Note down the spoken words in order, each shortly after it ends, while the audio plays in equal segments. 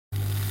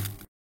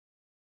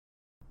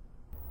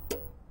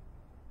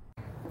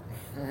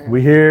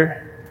We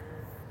here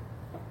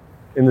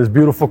in this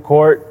beautiful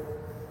court,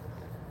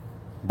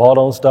 Ball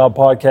Don't Stop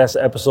podcast,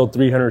 episode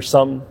 300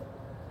 something,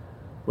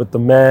 with the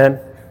man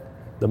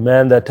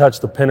that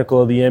touched the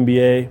pinnacle of the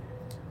NBA,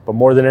 but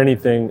more than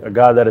anything, a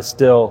guy that is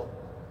still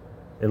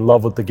in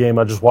love with the game.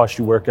 I just watched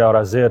you work out.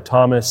 Isaiah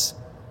Thomas,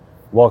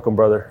 welcome,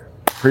 brother.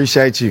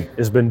 Appreciate you.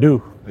 It's been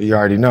due. You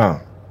already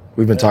know.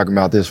 We've been talking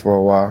about this for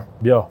a while.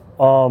 Yo,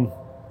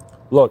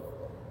 look,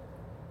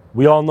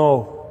 we all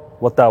know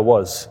what that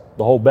was.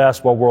 The whole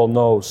basketball world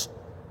knows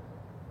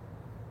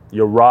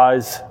your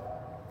rise,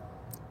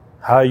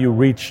 how you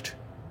reached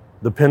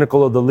the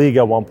pinnacle of the league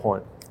at one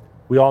point.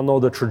 We all know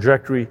the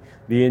trajectory,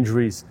 the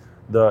injuries,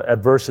 the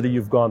adversity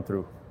you've gone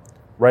through.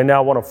 Right now,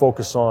 I want to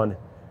focus on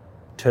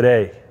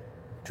today,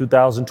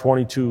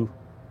 2022,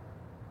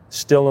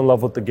 still in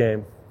love with the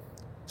game,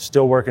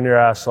 still working your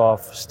ass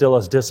off, still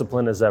as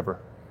disciplined as ever.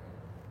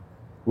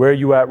 Where are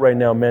you at right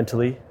now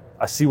mentally?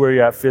 I see where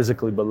you're at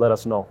physically, but let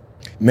us know.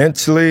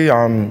 Mentally,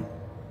 I'm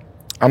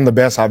the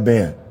best I've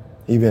been,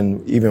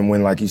 even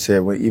when, like you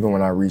said, even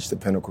when I reached the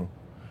pinnacle.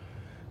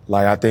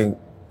 Like, I think,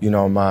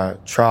 my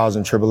trials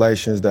and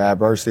tribulations, the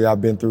adversity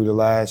I've been through the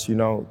last,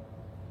 4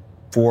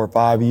 or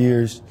 5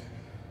 years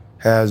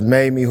has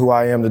made me who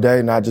I am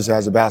today, not just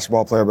as a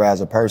basketball player, but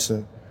as a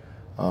person.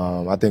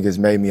 I think it's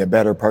made me a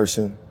better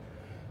person.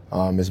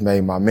 It's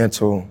made my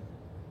mental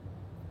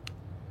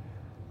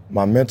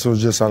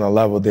just on a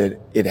level that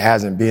it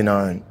hasn't been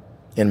on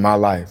in my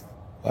life.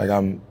 Like,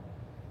 I'm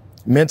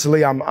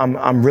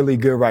really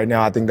good right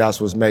now. I think that's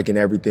what's making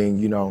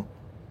everything,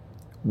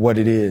 what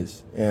it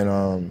is.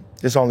 And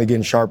it's only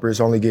getting sharper. It's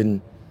only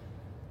getting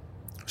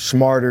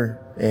smarter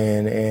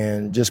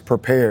and just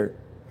prepared.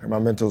 My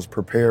mental's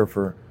prepared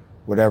for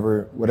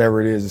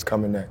whatever it is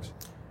coming next.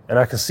 And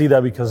I can see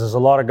that because there's a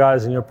lot of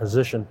guys in your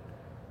position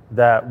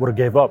that would have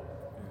gave up,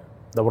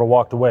 that would have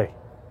walked away.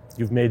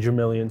 You've made your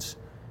millions.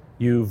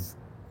 You've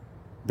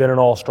been an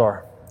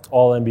all-star,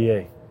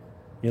 all-NBA.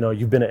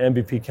 You've been an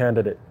MVP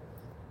candidate.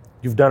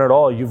 You've done it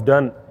all. You've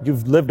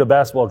lived a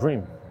basketball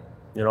dream,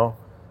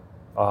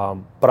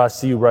 But I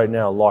see you right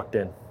now locked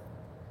in,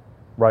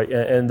 right?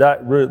 And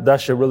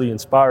that shit really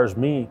inspires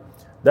me.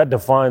 That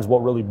defines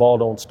what really Ball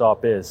Don't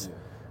Stop is.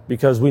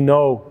 Because we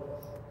know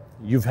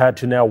you've had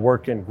to now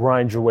work and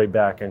grind your way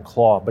back and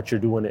claw, but you're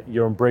doing it.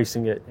 You're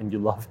embracing it and you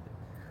love it.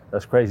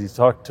 That's crazy.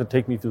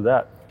 Take me through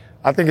that.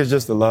 I think it's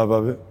just the love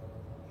of it.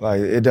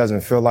 Like, it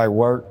doesn't feel like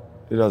work.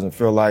 It doesn't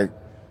feel like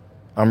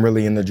I'm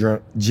really in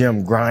the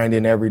gym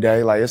grinding every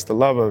day. Like, it's the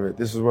love of it.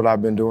 This is what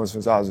I've been doing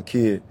since I was a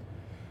kid.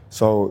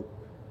 So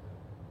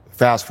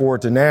fast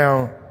forward to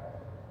now,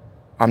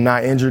 I'm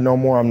not injured no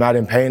more. I'm not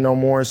in pain no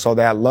more. So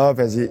that love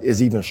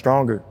is even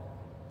stronger.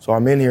 So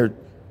I'm in here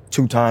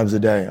 2 times a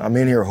day. I'm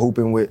in here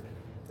hooping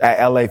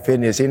at LA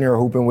Fitness, in here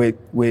hooping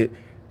with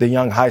the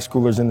young high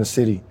schoolers in the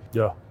city.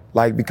 Yeah.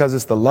 Like, because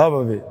it's the love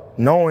of it.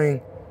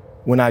 Knowing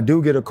when I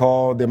do get a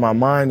call that my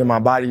mind and my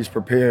body is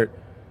prepared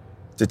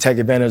to take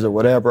advantage of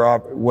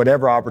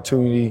whatever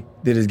opportunity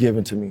that is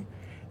given to me.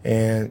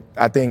 And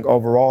I think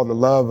overall the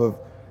love of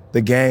the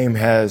game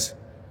has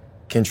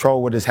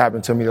controlled what has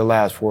happened to me the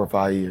last 4 or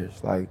 5 years.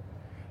 Like,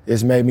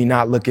 it's made me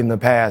not look in the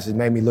past. It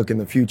made me look in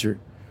the future.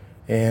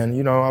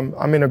 And,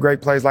 I'm in a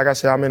great place. Like I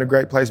said, I'm in a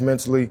great place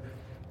mentally.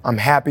 I'm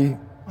happy.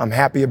 I'm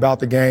happy about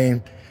the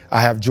game.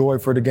 I have joy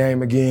for the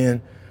game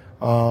again.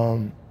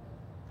 And,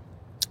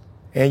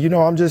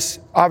 I'm just,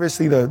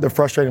 obviously the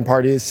frustrating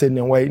part is sitting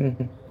and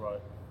waiting, right,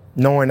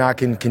 knowing I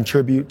can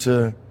contribute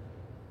to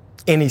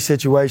any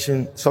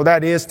situation. So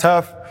that is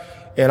tough.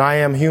 And I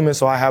am human,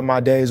 so I have my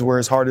days where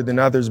it's harder than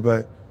others,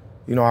 but,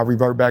 I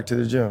revert back to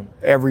the gym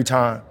every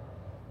time,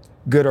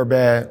 good or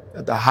bad,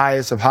 at the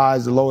highest of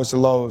highs, the lowest of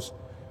lows.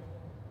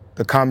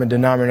 The common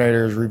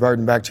denominator is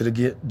reverting back to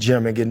the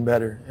gym and getting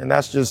better. And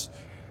that's just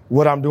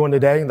what I'm doing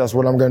today. That's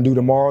what I'm going to do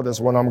tomorrow. That's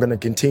what I'm going to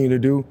continue to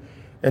do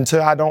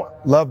until I don't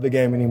love the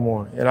game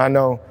anymore. And I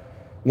know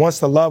once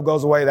the love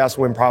goes away, that's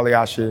when probably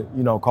I should,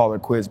 call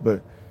it quits.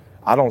 But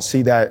I don't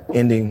see that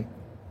ending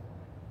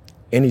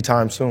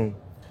anytime soon.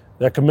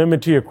 That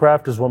commitment to your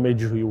craft is what made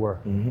you who you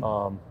were.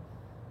 Mm-hmm.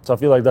 So I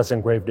feel like that's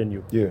engraved in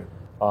you. Yeah.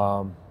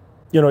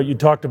 You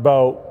talked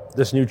about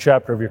this new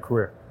chapter of your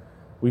career.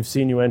 We've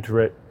seen you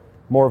enter it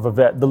more of a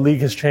vet. The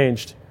league has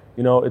changed.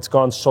 It's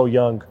gone so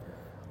young.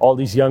 All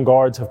these young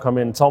guards have come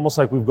in. It's almost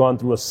like we've gone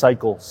through a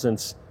cycle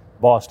since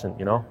Boston,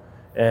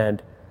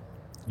 And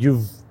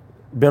you've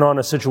been on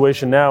a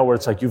situation now where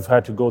it's like you've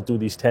had to go through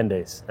these 10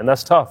 days. And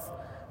that's tough.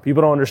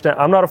 People don't understand.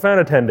 I'm not a fan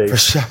of 10 days. For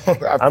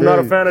sure. I'm not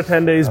a fan of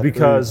 10 days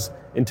because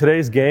in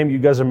today's game, you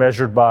guys are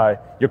measured by,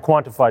 you're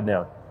quantified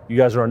now. You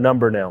guys are a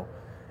number now.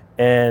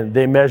 And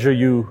they measure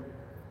you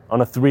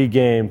on a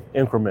 3-game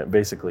increment,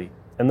 basically.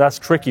 And that's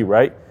tricky,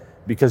 right?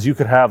 Because you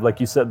could have, like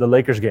you said, the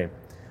Lakers game.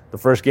 The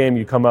first game,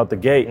 you come out the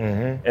gate,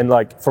 and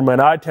like from an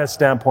eye test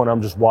standpoint,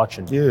 I'm just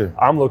watching. Yeah.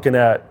 I'm looking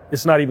at,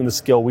 it's not even the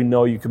skill. We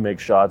know you can make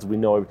shots. We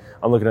know,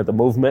 I'm looking at the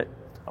movement.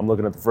 I'm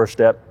looking at the first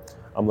step.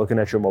 I'm looking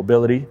at your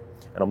mobility,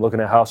 and I'm looking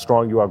at how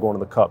strong you are going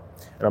to the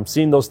cup. And I'm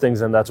seeing those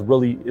things, and that's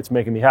really, it's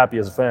making me happy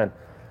as a fan.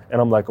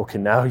 And I'm like, okay,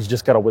 now he's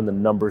just got to win the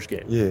numbers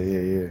game.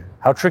 Yeah.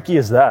 How tricky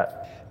is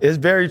that? It's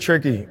very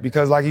tricky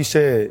because, like you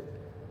said,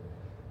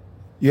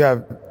 you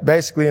have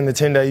basically in the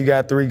 10-day, you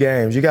got 3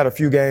 games. You got a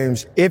few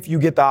games if you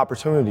get the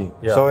opportunity.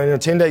 Yeah. So in a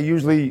 10-day,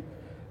 usually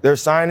they're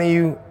signing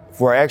you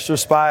for an extra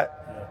spot.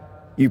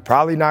 You're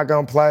probably not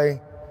going to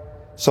play.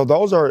 So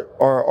those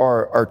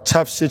are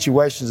tough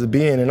situations to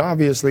be in. And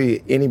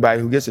obviously,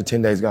 anybody who gets a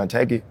 10-day is going to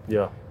take it.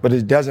 Yeah. But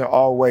it doesn't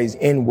always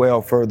end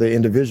well for the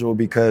individual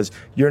because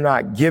you're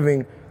not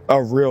giving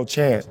a real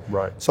chance.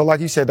 Right. So like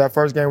you said, that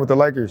first game with the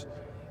Lakers,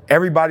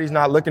 everybody's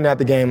not looking at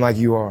the game like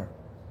you are.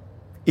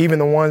 Even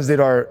the ones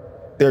that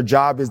their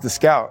job is to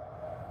scout.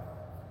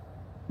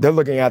 They're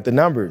looking at the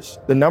numbers.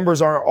 The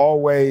numbers aren't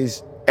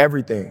always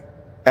everything.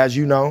 As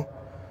you know,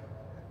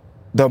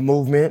 the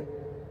movement,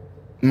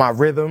 my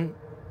rhythm,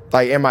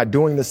 like, am I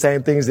doing the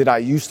same things that I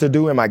used to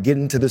do? Am I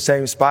getting to the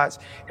same spots?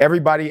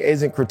 Everybody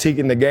isn't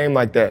critiquing the game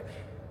like that.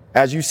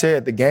 As you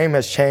said, the game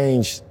has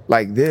changed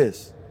like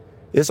this.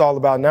 It's all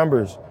about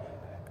numbers.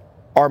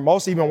 Are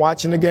most even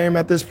watching the game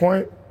at this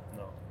point?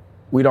 No.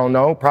 We don't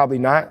know, probably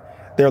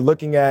not. They're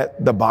looking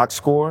at the box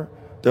score.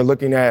 They're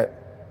looking at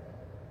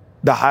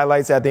the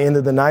highlights at the end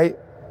of the night.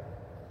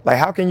 Like,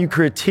 how can you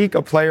critique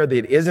a player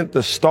that isn't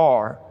the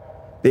star,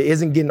 that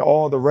isn't getting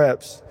all the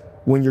reps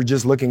when you're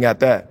just looking at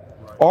that?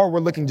 Or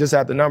we're looking just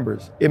at the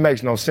numbers. It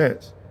makes no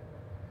sense.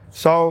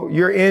 So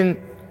you're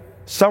in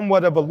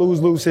somewhat of a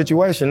lose-lose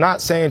situation.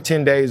 Not saying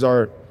 10 days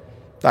are,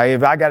 like,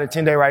 if I got a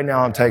 10-day right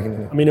now, I'm taking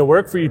it. I mean, it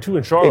worked for you too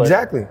in Charlotte.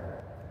 Exactly.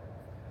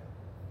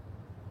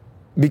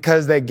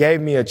 Because they gave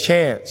me a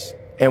chance.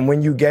 And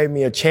when you gave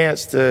me a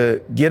chance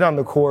to get on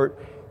the court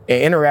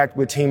and interact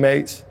with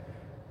teammates,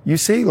 you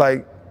see,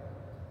 like,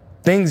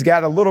 things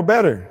got a little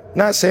better.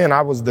 Not saying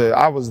I was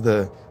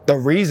the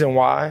reason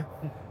why,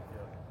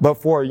 but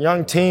for a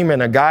young team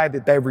and a guy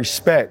that they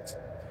respect,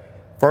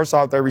 first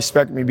off, they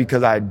respect me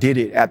because I did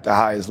it at the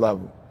highest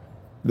level.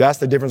 That's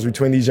the difference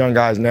between these young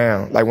guys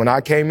now. Like, when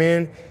I came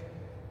in,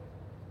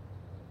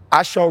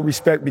 I showed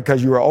respect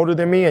because you were older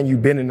than me and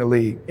you've been in the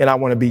league, and I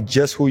want to be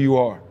just who you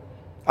are.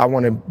 I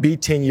want to be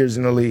 10 years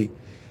in the league.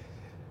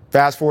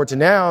 Fast forward to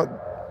now,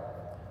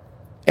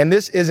 and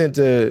this isn't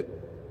to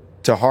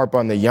harp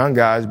on the young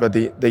guys, but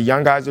the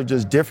young guys are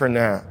just different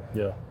now.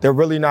 Yeah. They're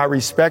really not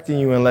respecting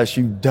you unless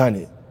you've done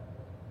it.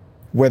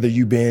 Whether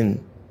you've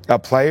been a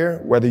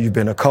player, whether you've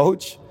been a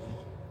coach,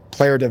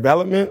 player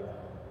development.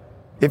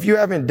 If you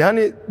haven't done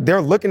it,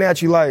 they're looking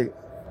at you like.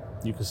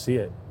 You can see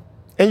it.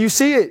 And you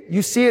see it.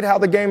 You see it how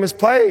the game is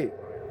played.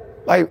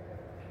 Like,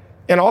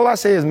 and all I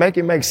say is make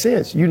it make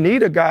sense. You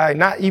need a guy,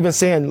 not even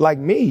saying like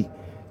me.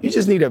 You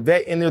just need a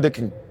vet in there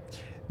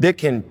that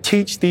can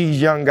teach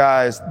these young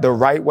guys the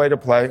right way to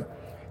play,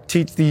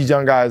 teach these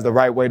young guys the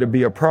right way to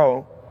be a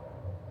pro,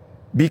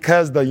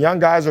 because the young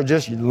guys are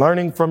just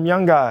learning from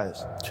young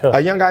guys. Sure. A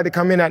young guy that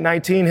come in at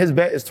 19, his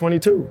vet is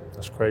 22.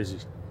 That's crazy.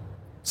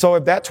 So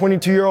if that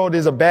 22-year-old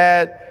is a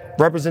bad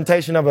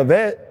representation of a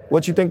vet,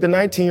 what you think the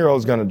 19-year-old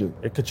is going to do?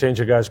 It could change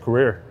a guy's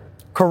career.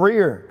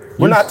 Career.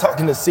 We're not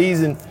talking a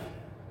season.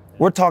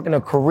 We're talking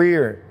a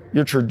career.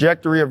 Your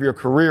trajectory of your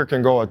career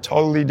can go a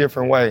totally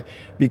different way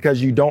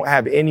because you don't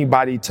have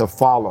anybody to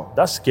follow.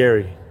 That's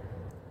scary.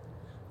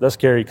 That's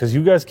scary because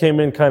you guys came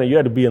in you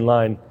had to be in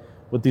line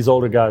with these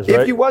older guys,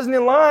 right? If you wasn't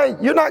in line,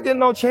 you're not getting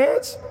no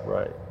chance.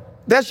 Right.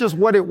 That's just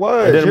what it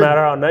was. It didn't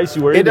matter how nice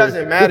you were. It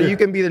doesn't matter. You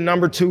can be the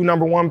number 2,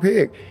 number 1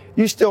 pick.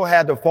 You still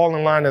had to fall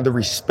in line of the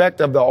respect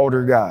of the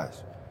older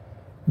guys.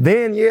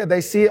 Then, yeah,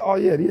 they see it. Oh,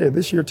 yeah,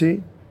 this is your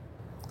team.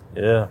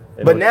 Yeah.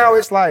 But now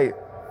it's like,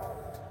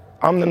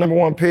 I'm the number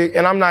 1 pick,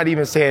 and I'm not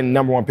even saying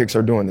number 1 picks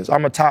are doing this.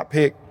 I'm a top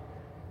pick.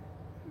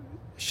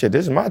 Shit,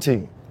 this is my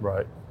team.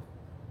 Right.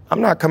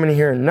 I'm not coming in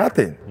here and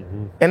nothing.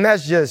 Mm-hmm. And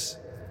that's just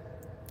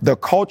the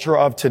culture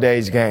of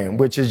today's game,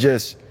 which is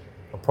just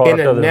in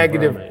a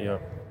negative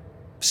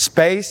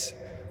space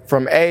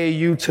from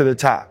AAU to the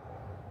top.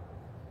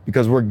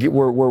 Because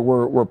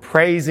we're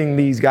praising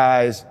these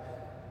guys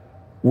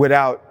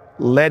without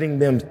letting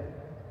them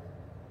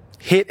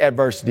hit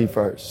adversity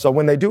first. So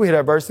when they do hit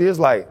adversity, it's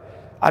like,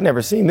 I've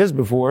never seen this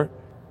before.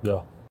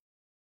 Yeah.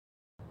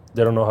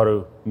 They don't know how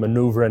to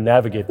maneuver and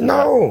navigate that.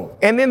 No.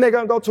 And then they're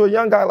going to go to a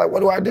young guy like, what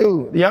do I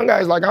do? The young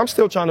guy's like, I'm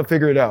still trying to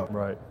figure it out.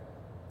 Right.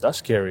 That's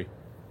scary.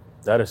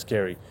 That is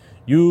scary.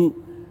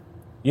 You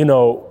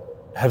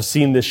have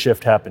seen this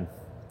shift happen.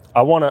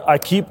 I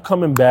keep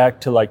coming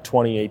back to like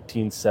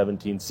 2018,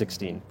 17,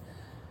 16.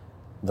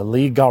 The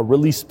league got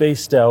really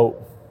spaced out.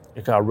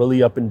 It got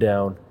really up and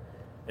down.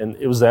 And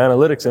it was the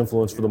analytics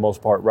influence for the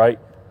most part, right?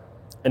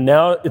 And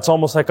now it's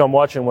almost like I'm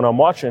watching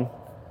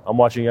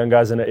young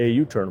guys in an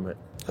AAU tournament.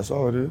 That's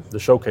all it is. The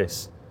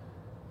showcase.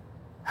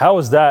 How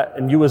is that?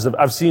 And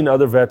I've seen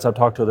other vets, I've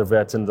talked to other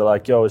vets, and they're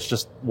like, yo, it's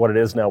just what it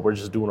is now. We're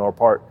just doing our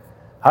part.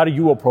 How do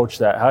you approach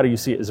that? How do you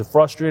see it? Is it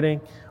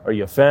frustrating? Are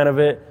you a fan of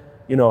it?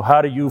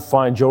 How do you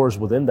find yours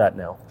within that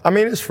now? I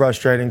mean, it's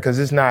frustrating because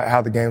it's not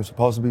how the game's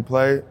supposed to be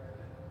played.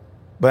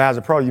 But as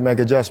a pro, you make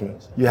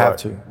adjustments. You have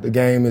to. The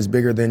game is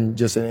bigger than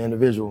just an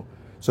individual.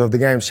 So if the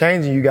game's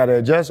changing, you got to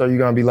adjust or you're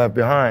going to be left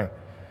behind.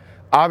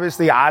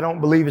 Obviously, I don't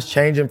believe it's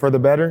changing for the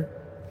better.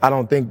 I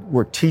don't think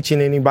we're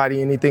teaching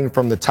anybody anything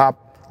from the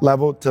top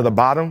level to the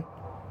bottom.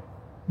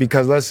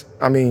 Because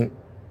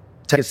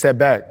take a step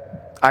back.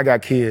 I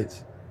got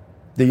kids.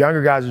 The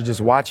younger guys are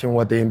just watching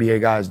what the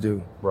NBA guys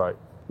do. Right.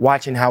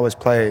 Watching how it's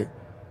played.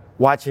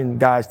 Watching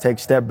guys take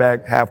step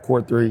back, half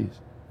court threes.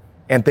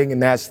 And thinking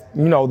that's,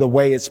 the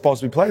way it's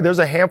supposed to be played. There's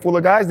a handful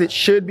of guys that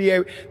should do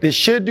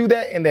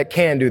that and that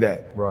can do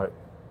that. Right.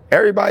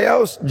 Everybody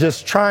else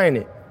just trying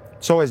it.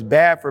 So it's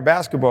bad for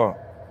basketball.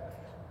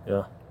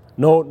 Yeah.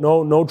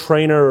 No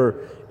trainer,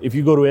 if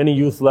you go to any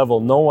youth level,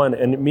 no one,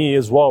 and me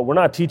as well, we're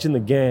not teaching the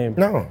game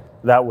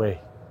that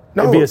way.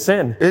 No. It'd be a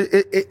sin.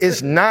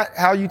 It's not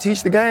how you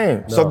teach the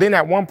game. No. So then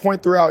at one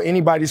point throughout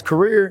anybody's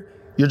career,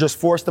 you're just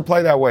forced to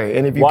play that way.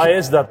 And Why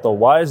is that though?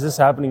 Why is this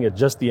happening at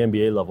just the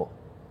NBA level?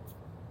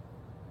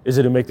 Is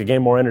it to make the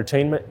game more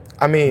entertainment?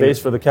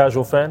 Based for the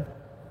casual fan?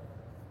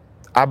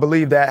 I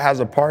believe that has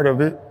a part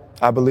of it.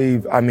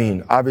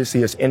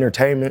 Obviously it's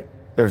entertainment.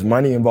 There's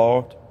money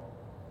involved.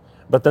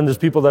 But then there's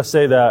people that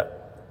say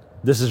that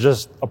this is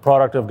just a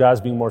product of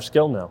guys being more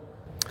skilled now.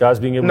 Guys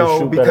being able to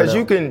shoot better now.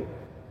 No, because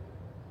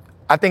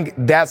I think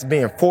that's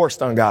being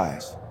forced on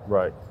guys.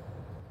 Right.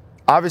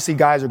 Obviously,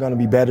 guys are going to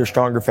be better,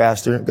 stronger,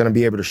 faster, going to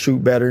be able to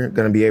shoot better,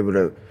 going to be able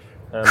to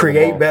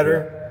create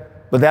better. Yeah.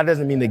 But that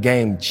doesn't mean the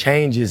game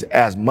changes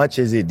as much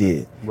as it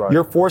did. Right.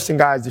 You're forcing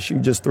guys to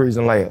shoot just threes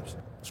and layups.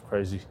 It's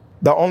crazy.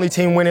 The only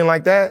team winning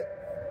like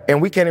that,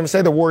 and we can't even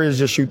say the Warriors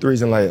just shoot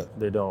threes and layups.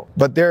 They don't.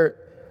 But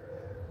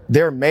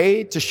they're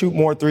made to shoot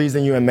more threes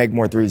than you and make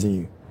more threes than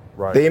you.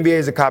 Right. The NBA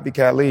is a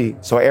copycat league,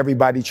 so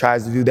everybody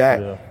tries to do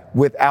that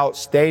without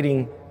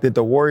stating that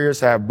the Warriors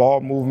have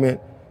ball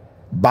movement,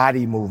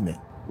 body movement.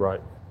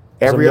 Right.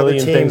 Every other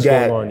team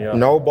got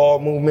no ball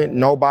movement,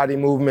 no body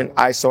movement,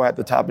 ISO at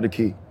the top of the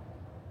key.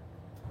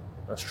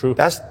 That's true.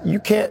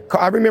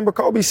 I remember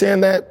Kobe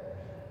saying that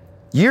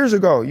years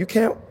ago.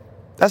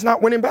 That's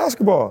not winning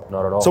basketball.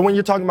 Not at all. So when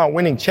you're talking about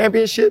winning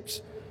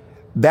championships,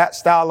 that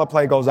style of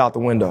play goes out the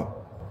window.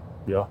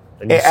 Yeah.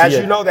 And as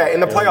you know that in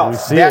the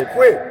playoffs, that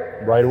quick.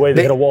 Right away,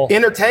 they hit a wall.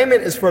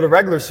 Entertainment is for the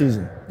regular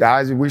season.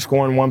 Guys, we're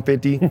scoring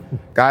 150.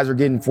 Guys are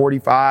getting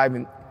 45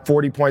 and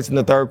 40 points in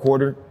the third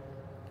quarter.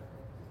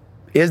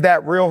 Is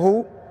that real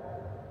hoop?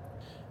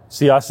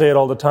 See, I say it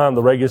all the time.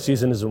 The regular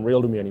season isn't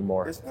real to me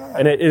anymore. It's not.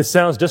 And it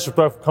sounds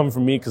disrespectful coming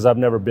from me because I've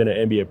never been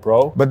an NBA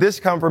pro. But this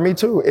come from me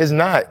too. It's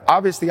not.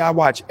 Obviously, I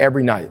watch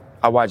every night.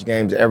 I watch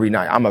games every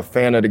night. I'm a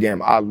fan of the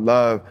game. I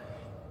love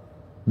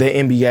the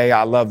NBA.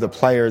 I love the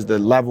players. The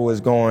level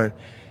is going.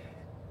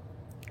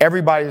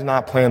 Everybody's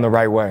not playing the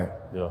right way.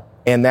 Yeah.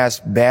 And that's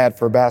bad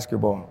for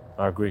basketball.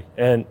 I agree.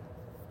 And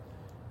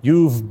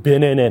you've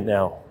been in it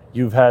now.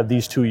 You've had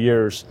these 2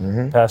 years,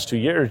 past 2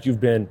 years, you've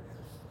been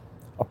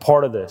a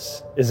part of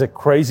this. Is it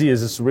crazy?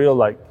 Is this real?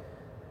 Like,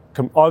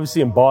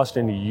 obviously in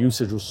Boston, the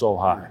usage was so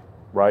high,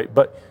 right?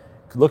 But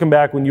looking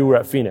back when you were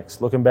at Phoenix,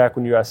 looking back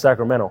when you were at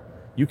Sacramento,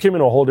 you came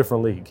into a whole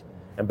different league.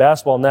 And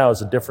basketball now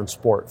is a different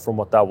sport from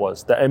what that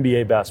was, the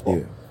NBA basketball.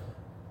 Yeah.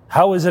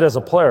 How is it as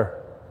a player?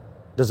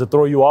 Does it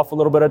throw you off a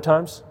little bit at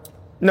times?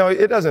 No,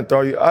 it doesn't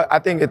throw you. I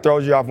think it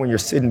throws you off when you're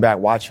sitting back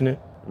watching it.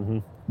 Mm-hmm.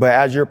 But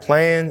as you're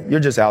playing, you're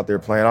just out there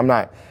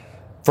playing.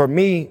 For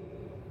me,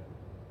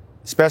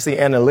 especially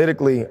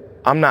analytically,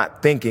 I'm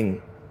not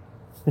thinking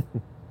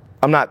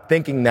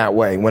that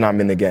way when I'm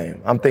in the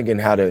game. I'm thinking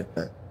how to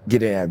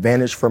get an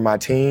advantage for my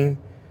team.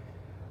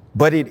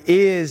 But it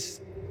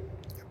is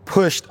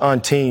pushed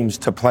on teams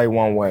to play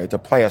one way, to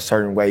play a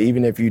certain way,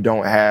 even if you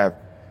don't have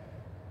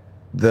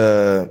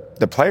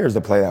the players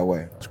to play that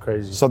way. It's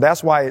crazy. So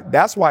that's why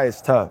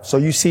it's tough. So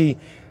you see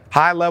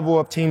high level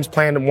of teams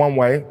playing in one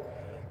way,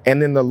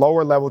 and then the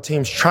lower level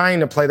teams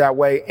trying to play that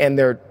way, and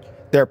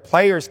their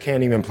players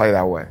can't even play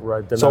that way.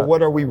 Right. So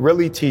what are we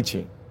really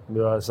teaching?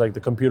 Yeah, it's like the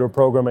computer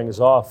programming is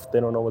off. They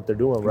don't know what they're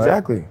doing, right?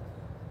 Exactly.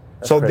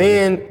 So crazy.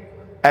 Then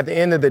at the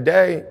end of the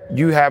day,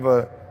 you have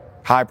a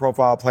high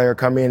profile player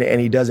come in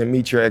and he doesn't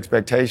meet your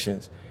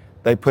expectations.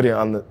 They put it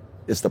on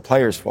it's the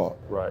player's fault.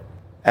 Right.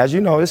 As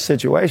you know, it's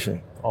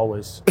situation.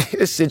 Always.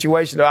 It's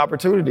situation of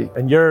opportunity.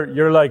 And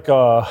you're like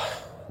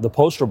the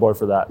poster boy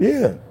for that.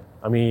 Yeah.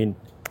 I mean,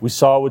 we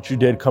saw what you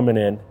did coming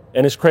in.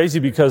 And it's crazy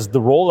because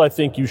the role I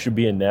think you should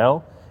be in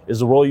now is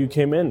the role you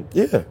came in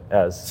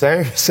as.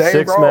 Same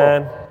Six role.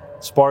 Man,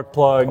 spark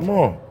plug. Come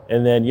on.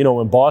 And then,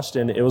 in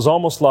Boston, it was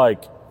almost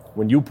like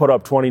when you put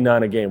up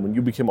 29 a game, when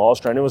you became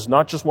All-Star, and it was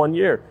not just 1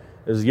 year.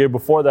 It was the year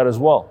before that as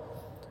well.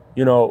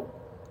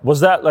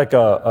 Was that like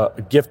a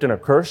gift and a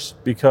curse?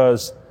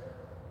 Because,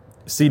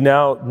 see,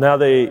 now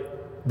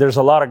there's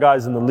a lot of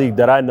guys in the league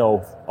that I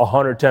know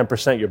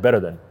 110% you're better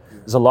than.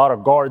 There's a lot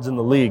of guards in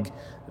the league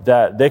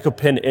that they could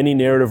pin any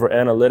narrative or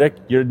analytic.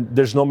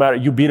 There's no matter,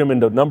 you beat them in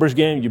the numbers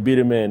game, you beat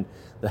them in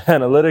the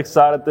analytics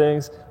side of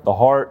things, the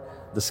heart,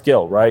 the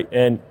skill, right?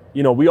 And,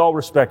 we all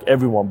respect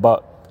everyone,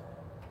 but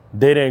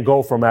they didn't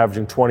go from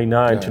averaging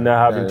 29 to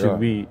now having to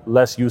be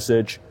less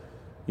usage,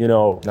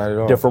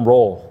 different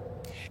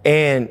role.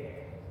 And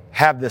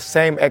have the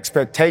same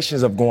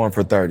expectations of going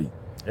for 30.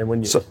 And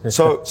when you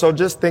So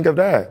just think of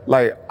that.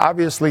 Like,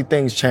 obviously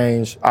things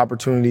changed.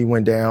 Opportunity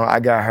went down. I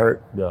got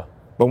hurt. yeah,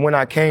 But when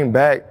I came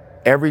back,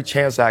 every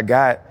chance I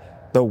got,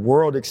 the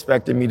world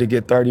expected me to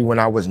get 30 when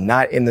I was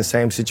not in the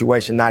same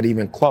situation, not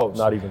even close.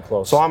 not even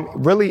close. So I'm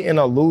really in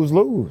a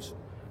lose-lose.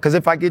 Because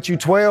if I get you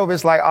 12,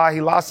 it's like,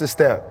 he lost a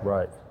step.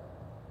 right.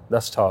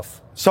 That's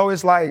tough. So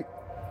it's like,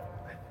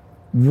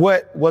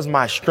 what was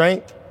my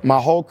strength? My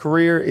whole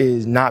career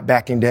is not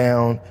backing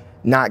down,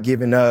 not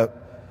giving up.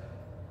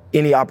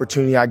 Any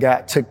opportunity I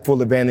got, took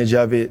full advantage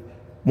of it,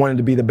 wanted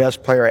to be the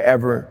best player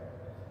ever.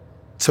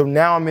 So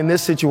now I'm in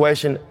this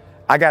situation,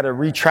 I got to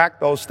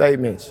retract those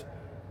statements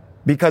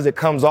because it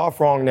comes off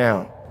wrong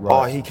now. Right.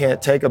 Oh, he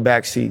can't take a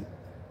back seat.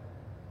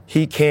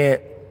 He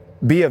can't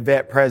be a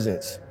vet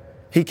presence.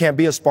 He can't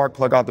be a spark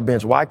plug off the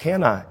bench. Why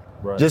can't I?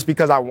 Right. Just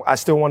because I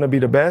still want to be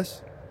the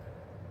best?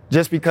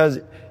 Just because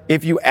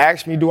if you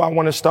ask me, do I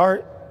want to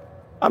start?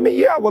 I mean,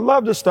 yeah, I would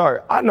love to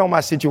start. I know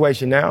my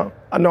situation now.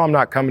 I know I'm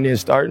not coming in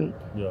starting.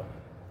 Yeah.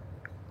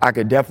 I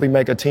could definitely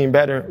make a team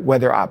better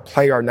whether I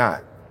play or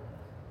not.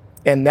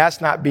 And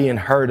that's not being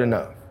heard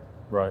enough.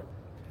 Right.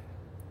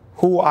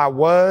 Who I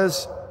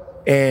was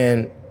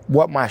and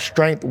what my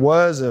strength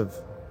was of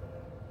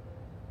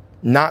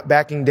not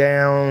backing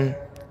down,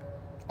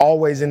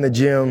 always in the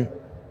gym,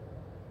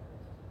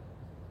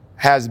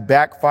 has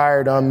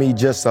backfired on me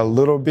just a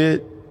little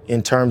bit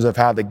in terms of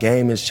how the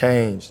game has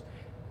changed.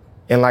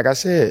 And like I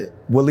said,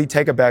 will he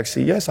take a back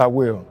seat? Yes, I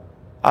will.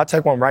 I'll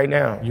take one right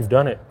now. You've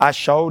done it. I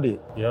showed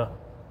it. Yeah.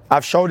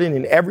 I've showed it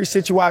in every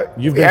situation.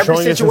 You've been every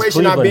showing it since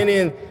situation I've been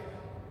Cleveland. in.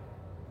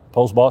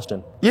 Post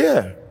Boston.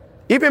 Yeah.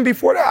 Even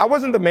before that, I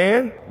wasn't the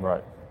man,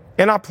 Right.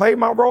 and I played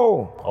my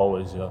role.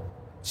 Always, yeah.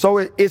 So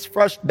it's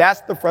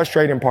that's the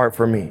frustrating part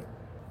for me.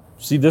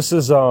 See, this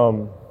is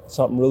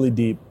something really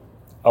deep.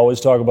 I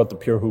always talk about the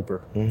pure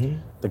hooper,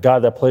 the guy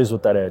that plays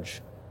with that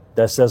edge,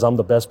 that says, I'm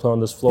the best player on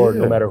this floor,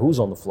 no Yeah. matter who's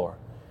on the floor.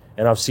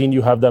 And I've seen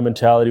you have that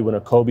mentality when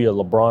a Kobe, a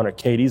LeBron, or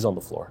KD's on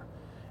the floor.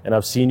 And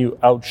I've seen you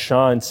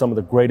outshine some of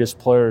the greatest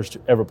players to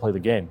ever play the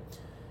game.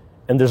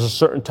 And there's a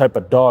certain type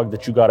of dog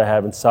that you got to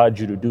have inside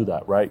you to do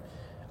that, right?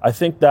 I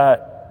think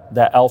that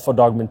alpha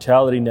dog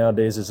mentality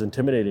nowadays is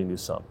intimidating to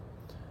some.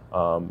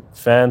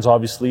 Fans,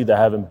 obviously, that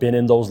haven't been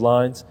in those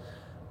lines,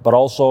 but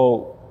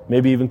also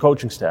maybe even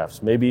coaching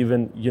staffs, maybe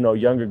even,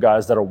 younger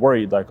guys that are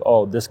worried, like,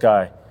 oh, this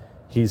guy,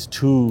 he's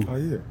too,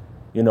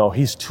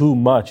 he's too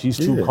much, he's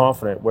too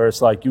confident, where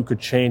it's like you could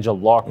change a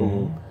locker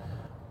room.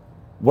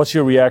 What's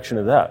your reaction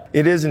to that?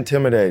 It is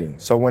intimidating.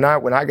 So when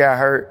I got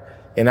hurt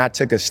and I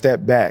took a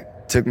step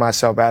back, took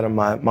myself out of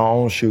my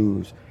own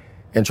shoes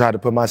and tried to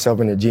put myself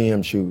in the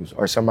GM shoes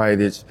or somebody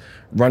that's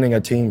running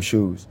a team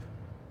shoes,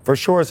 for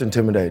sure it's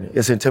intimidating.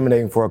 It's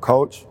intimidating for a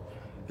coach.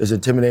 It's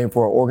intimidating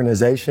for an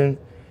organization.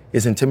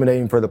 It's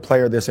intimidating for the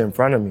player that's in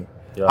front of me.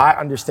 Yeah. I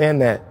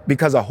understand that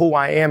because of who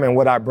I am and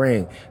what I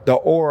bring, the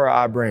aura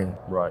I bring,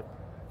 Right.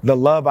 the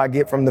love I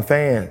get from the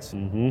fans.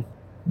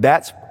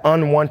 That's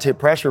unwanted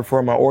pressure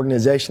for my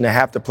organization to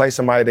have to play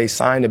somebody they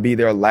signed to be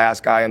their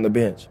last guy on the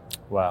bench.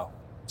 Wow.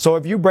 So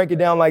if you break it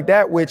down like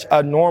that, which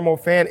a normal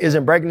fan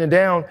isn't breaking it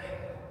down,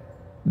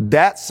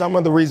 that's some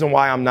of the reason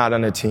why I'm not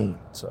on the team.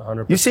 It's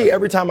 100%. You see,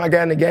 every time I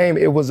got in the game,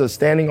 it was a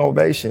standing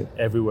ovation.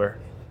 Everywhere.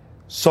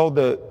 So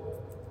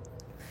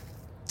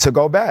to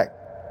go back,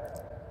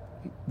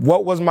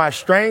 what was my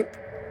strength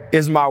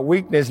is my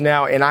weakness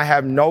now, and I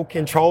have no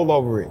control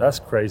over it. That's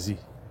crazy.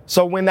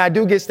 So when I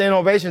do get standing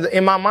ovations,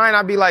 in my mind,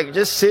 I'd be like,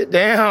 just sit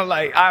down.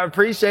 Like, I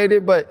appreciate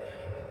it, but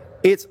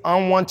it's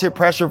unwanted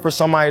pressure for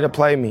somebody to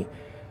play me.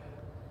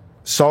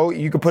 So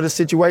you could put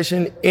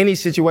any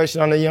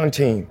situation on a young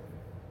team.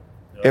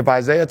 If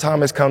Isaiah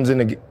Thomas comes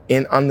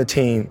in on the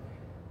team,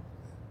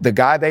 the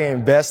guy they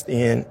invest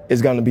in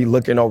is going to be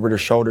looking over the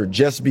shoulder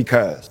just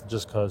because.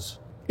 Just because.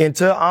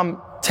 Until I'm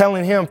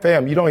telling him,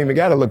 fam, you don't even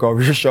got to look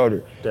over your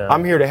shoulder. Damn.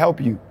 I'm here to help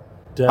you.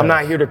 Damn. I'm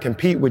not here to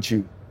compete with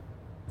you.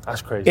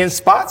 That's crazy. In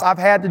spots, I've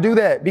had to do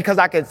that because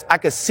I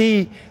could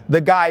see the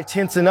guy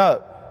tensing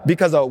up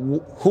because of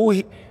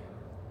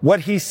what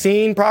he's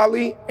seen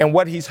probably and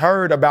what he's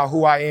heard about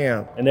who I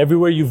am. And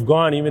everywhere you've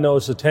gone, even though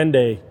it's a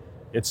 10-day,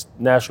 it's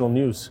national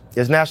news.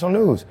 It's national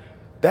news.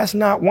 That's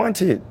not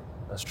wanted.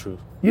 That's true.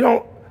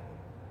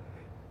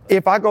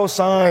 If I go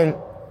sign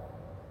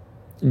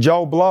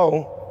Joe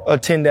Blow a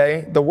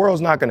 10-day, the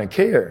world's not going to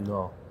care.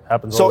 No.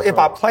 Happens So all the if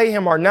I time. play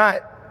him or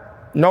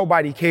not,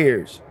 nobody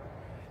cares.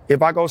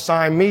 If I go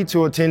sign me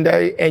to a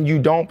 10-day and you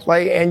don't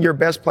play and your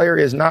best player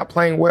is not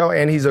playing well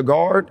and he's a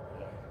guard,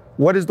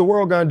 what is the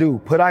world going to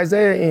do? Put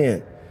Isaiah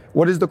in.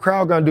 What is the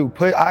crowd going to do?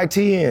 Put IT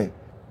in.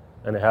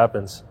 And it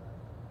happens.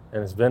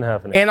 And it's been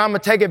happening. And I'm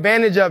going to take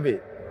advantage of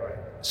it.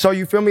 So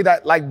you feel me?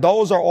 That like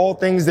those are all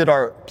things that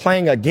are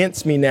playing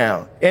against me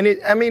now. And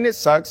it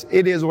sucks.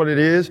 It is what it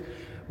is.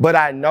 But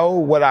I know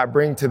what I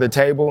bring to the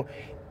table.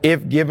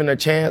 If given a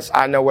chance,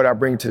 I know what I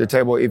bring to the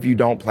table if you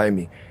don't play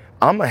me.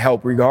 I'm going to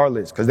help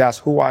regardless because that's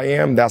who I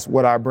am. That's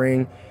what I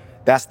bring.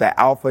 That's the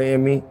alpha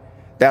in me.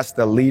 That's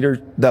the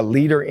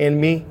leader in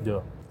me.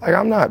 Yeah. Like,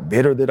 I'm not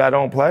bitter that I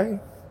don't play.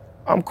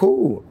 I'm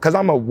cool because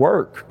I'm a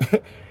work.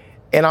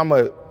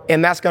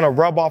 and that's gonna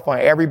rub off on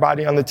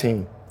everybody on the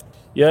team.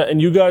 Yeah,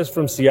 and you guys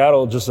from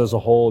Seattle, just as a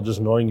whole,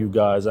 just knowing you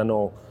guys, I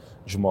know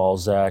Jamal,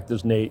 Zach,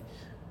 there's Nate.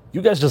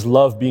 You guys just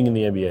love being in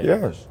the NBA.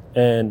 Yes.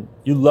 And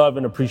you love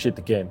and appreciate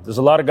the game. There's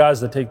a lot of guys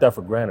that take that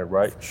for granted,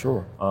 right?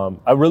 Sure.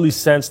 I really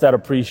sense that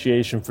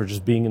appreciation for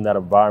just being in that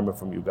environment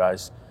from you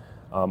guys.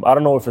 I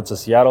don't know if it's a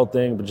Seattle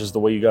thing, but just the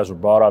way you guys were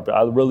brought up,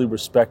 I really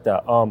respect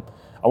that.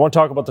 I want to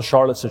talk about the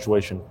Charlotte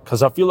situation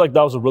because I feel like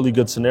that was a really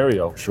good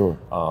scenario. Sure.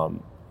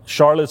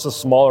 Charlotte's a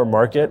smaller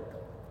market,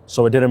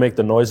 so it didn't make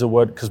the noise it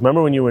would. Because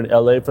remember when you were in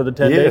LA for the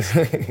 10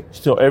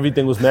 days?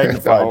 Everything was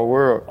magnified. The whole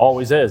world.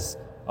 Always is.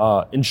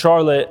 In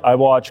Charlotte, I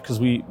watch because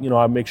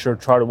I make sure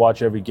to try to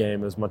watch every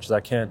game as much as I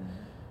can.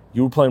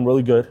 You were playing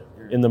really good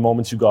in the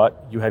moments you got.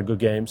 You had good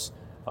games.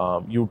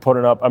 You were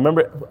putting up. I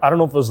remember, I don't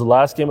know if it was the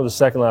last game or the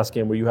second last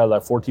game where you had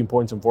like 14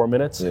 points in 4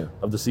 minutes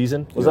of the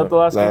season. Was that the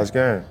last game? Last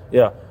game.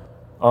 Yeah.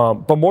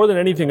 But more than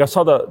anything, I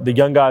saw the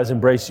young guys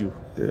embrace you.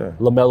 Yeah.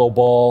 LaMelo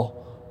Ball,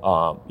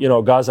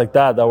 guys like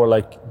that were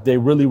like, they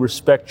really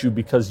respect you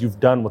because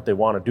you've done what they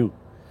want to do.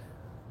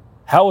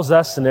 How was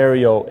that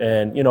scenario?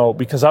 And,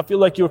 because I feel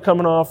like you were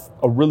coming off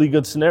a really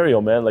good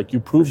scenario, man. Like you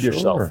proved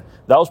yourself.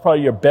 That was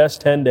probably your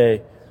best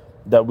 10-day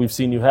that we've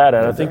seen you had.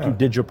 And I think you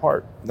did your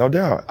part. No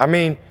doubt. I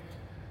mean,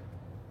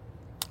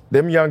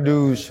 them young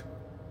dudes,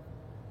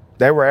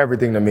 they were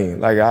everything to me.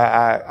 Like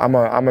I'm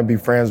gonna be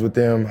friends with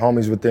them,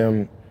 homies with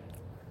them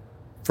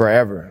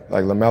forever.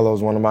 Like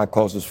LaMelo's one of my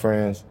closest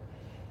friends.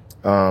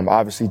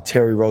 Obviously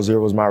Terry Rozier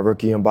was my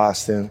rookie in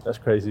Boston. That's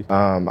crazy.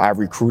 I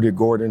recruited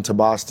Gordon to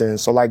Boston.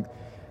 So like,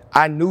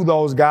 I knew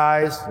those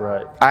guys.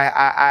 Right.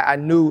 I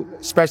knew,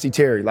 especially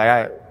Terry.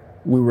 Like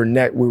we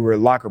were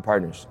locker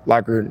partners,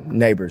 locker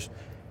neighbors.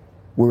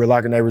 We were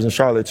locker neighbors in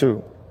Charlotte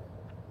too.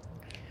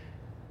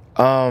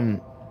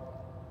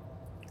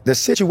 The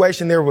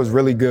situation there was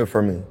really good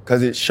for me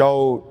because it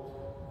showed,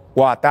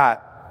 I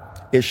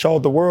thought it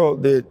showed the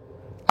world that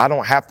I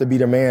don't have to be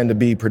the man to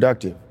be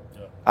productive.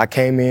 Yeah. I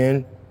came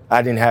in,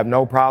 I didn't have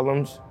no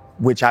problems,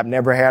 which I've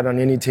never had on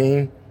any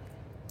team.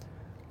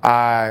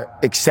 I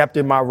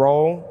accepted my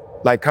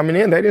role. Like coming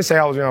in, they didn't say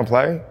I was gonna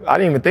play. I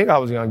didn't even think I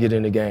was gonna get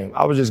in the game.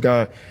 I was just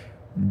gonna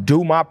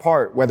do my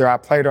part, whether I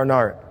played or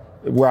not,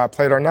 where I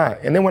played or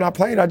not. And then when I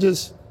played,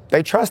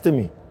 they trusted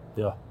me.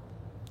 Yeah.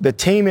 The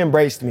team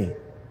embraced me.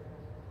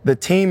 The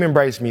team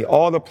embraced me.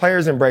 All the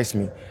players embraced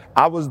me.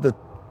 I was the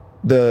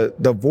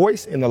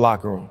voice in the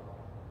locker room.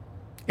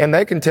 And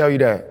they can tell you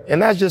that.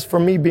 And that's just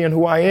from me being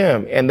who I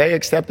am. And they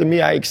accepted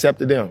me, I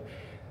accepted them.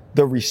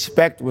 The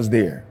respect was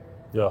there.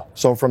 Yeah.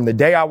 So from the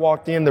day I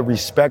walked in, the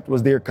respect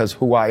was there because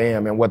who I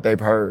am and what they've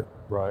heard.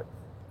 Right.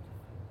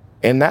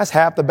 And that's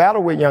half the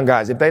battle with young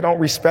guys. If they don't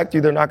respect you,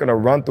 they're not going to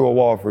run through a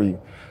wall for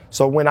you.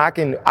 So when I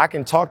can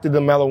talk to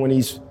LaMelo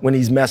when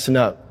he's messing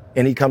up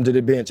and he comes to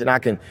the bench and I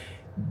can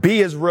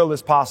be as real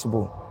as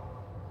possible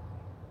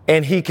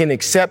and he can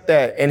accept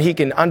that and he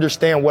can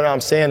understand what I'm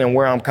saying and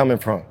where I'm coming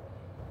from.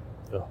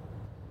 Yeah.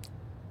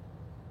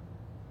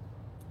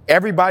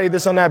 Everybody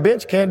that's on that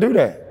bench can't do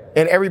that.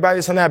 And everybody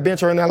that's on that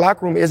bench or in that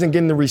locker room isn't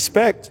getting the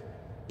respect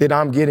that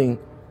I'm getting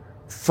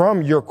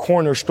from your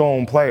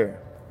cornerstone player.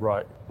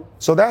 Right.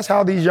 So that's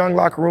how these young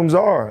locker rooms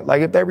are.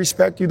 Like if they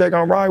respect you, they're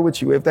gonna ride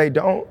with you. If they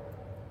don't,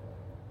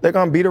 they're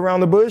gonna beat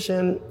around the bush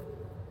and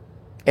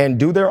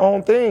do their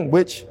own thing,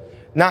 which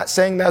not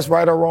saying that's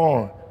right or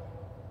wrong.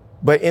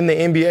 But in the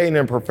NBA and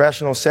in a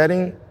professional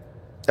setting,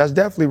 that's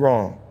definitely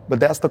wrong. But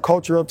that's the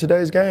culture of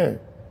today's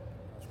game.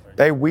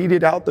 They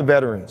weeded out the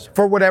veterans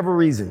for whatever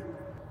reason.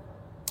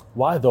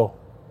 Why though?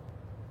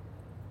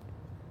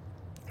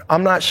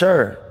 I'm not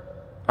sure.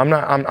 I'm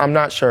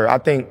not sure. I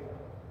think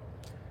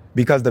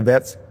because the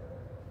vets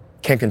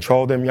can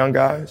control them young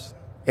guys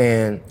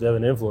and they have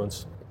an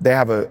influence. They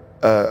have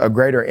a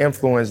greater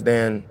influence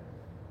than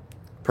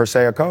per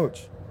se a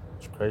coach.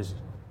 It's crazy.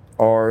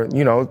 Or,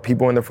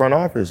 people in the front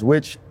office,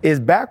 which is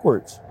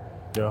backwards.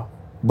 Yeah.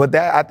 But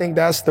I think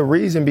that's the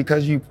reason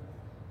because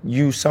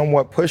you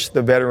somewhat push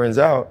the veterans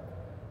out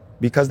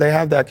because they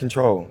have that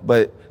control.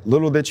 But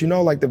little that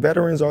like the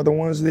veterans are the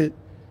ones that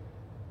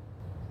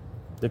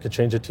they could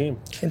change a team.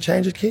 Can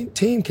change a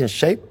team, can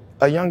shape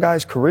a young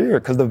guy's career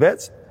because the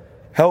vets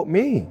help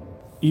me.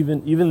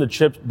 Even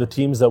the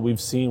teams that we've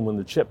seen win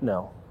the chip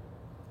now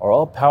are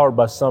all powered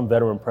by some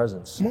veteran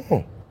presence. Come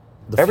on.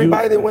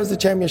 Everybody that wins the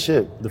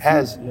championship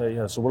has.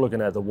 Yeah. So we're looking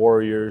at the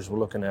Warriors. We're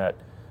looking at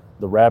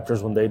the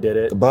Raptors when they did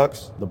it. The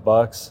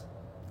Bucks.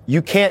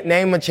 You can't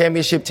name a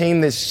championship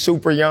team that's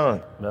super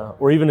young. No.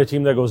 Or even a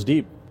team that goes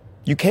deep.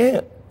 You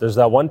can't. There's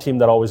that one team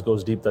that always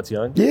goes deep that's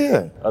young.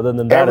 Yeah. Other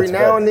than that, every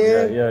now and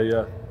then.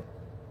 Yeah.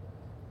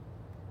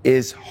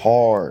 It's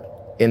hard.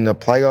 In the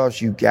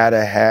playoffs, you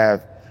gotta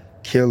have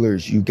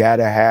killers. You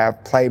gotta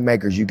have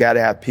playmakers. You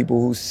gotta have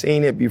people who've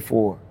seen it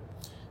before.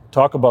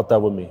 Talk about that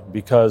with me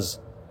because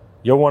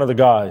you're one of the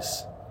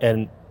guys,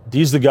 and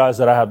these are the guys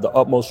that I have the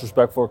utmost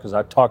respect for because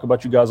I talk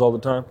about you guys all the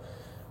time.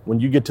 When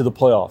you get to the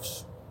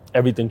playoffs,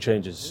 everything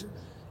changes.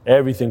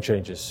 Everything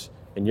changes.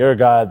 And you're a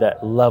guy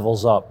that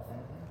levels up,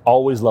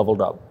 always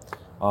leveled up.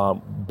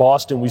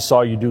 Boston, we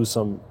saw you do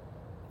some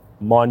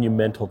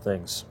monumental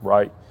things,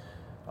 right?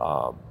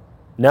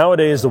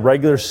 Nowadays, the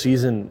regular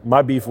season,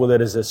 my beef with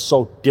it is it's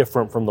so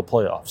different from the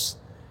playoffs.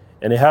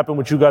 And it happened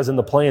with you guys in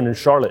the play-in in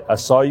Charlotte. I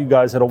saw you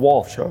guys hit a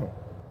wall. Sure.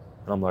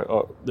 And I'm like,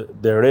 oh,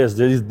 there it is.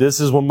 This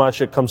is when my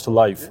shit comes to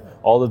life.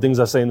 All the things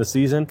I say in the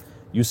season,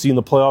 you see in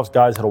the playoffs,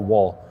 guys hit a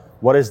wall.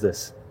 What is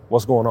this?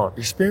 What's going on?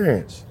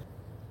 Experience.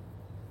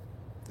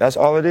 That's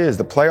all it is.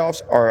 The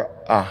playoffs are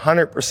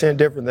 100%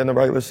 different than the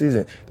regular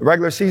season. The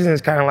regular season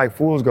is kind of like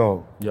fool's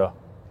gold. Yeah.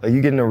 Like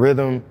you get in a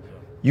rhythm.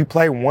 You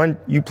play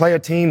a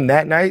team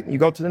that night, you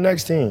go to the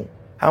next team.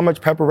 How much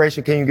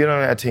preparation can you get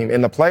on that team? In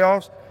the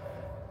playoffs,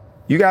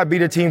 you got to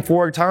beat a team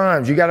 4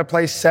 times. You got to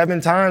play 7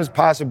 times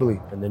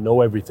possibly. And they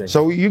know everything.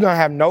 So you're going to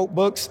have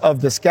notebooks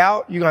of the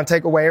scout. You're going to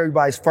take away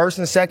everybody's first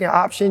and second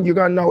option. You're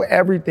going to know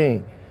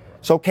everything.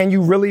 So can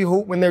you really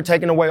hoop when they're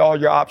taking away all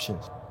your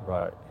options?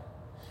 Right.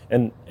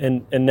 And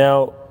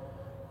now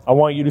I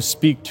want you to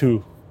speak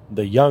to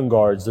the young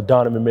guards, the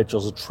Donovan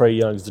Mitchells, the Trae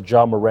Youngs, the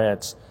Ja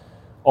Morants,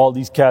 all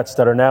these cats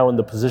that are now in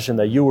the position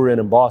that you were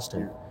in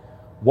Boston.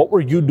 What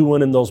were you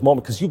doing in those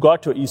moments? Because you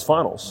got to East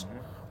Finals.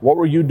 What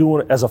were you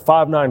doing as a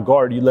 5'9"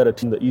 guard? You led a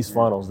team to the East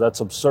Finals. That's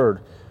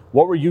absurd.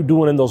 What were you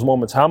doing in those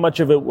moments? How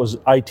much of it was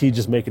IT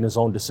just making his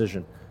own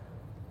decision?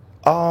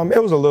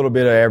 It was a little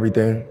bit of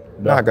everything,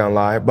 not gonna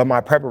lie. But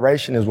my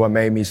preparation is what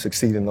made me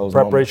succeed in those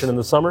Preparation moments. in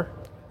the summer?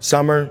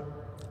 Summer,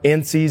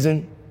 in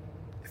season,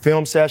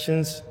 film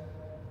sessions.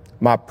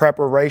 My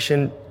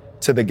preparation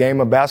to the game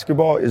of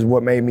basketball is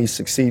what made me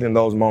succeed in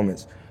those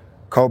moments.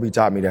 Kobe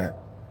taught me that.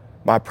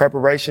 My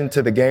preparation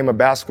to the game of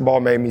basketball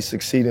made me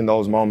succeed in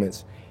those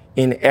moments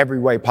in every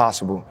way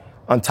possible.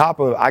 On top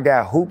of, I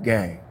got hoop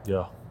game.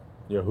 Yeah.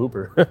 You're a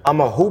hooper.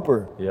 I'm a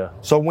hooper. Yeah.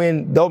 So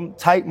when those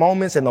tight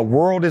moments and the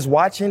world is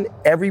watching,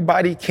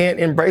 everybody can't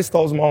embrace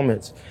those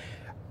moments.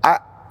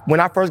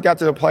 When I first got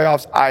to the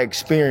playoffs, I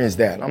experienced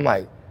that. I'm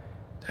like,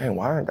 dang,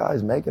 why aren't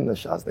guys making the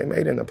shots they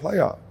made in the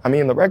playoff? I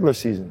mean, in the regular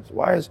seasons.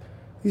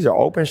 These are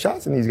open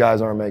shots and these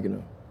guys aren't making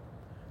them.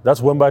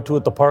 That's 1 by 2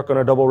 at the park on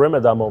a double rim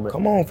at that moment.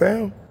 Come on,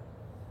 fam.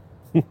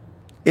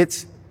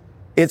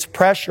 It's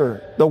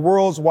pressure. The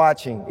world's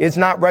watching. It's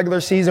not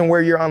regular season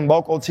where you're on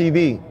local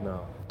TV.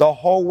 No. The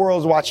whole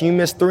world's watching. You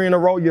miss 3 in a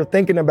row, you're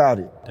thinking about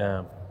it.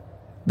 Damn.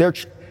 They're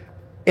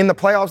in the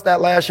playoffs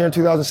that last year in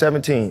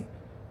 2017.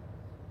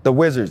 The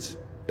Wizards,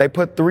 they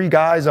put 3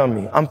 guys on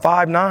me. I'm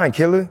 5'9",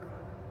 killer.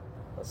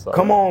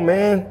 Come on,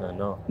 man. I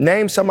know.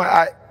 Name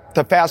somebody.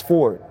 To fast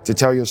forward, to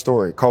tell you a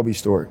story, Kobe's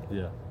story.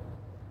 Yeah.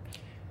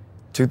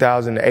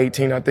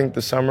 2018, I think,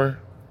 the summer,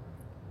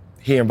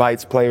 he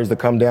invites players to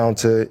come down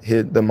to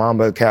the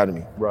Mamba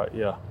Academy. Right,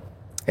 yeah.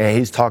 And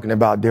he's talking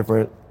about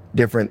different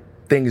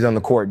things on the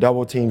court,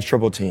 double teams,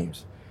 triple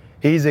teams.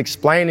 He's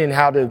explaining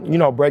how to,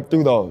 break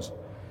through those.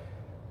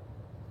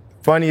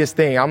 Funniest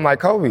thing, I'm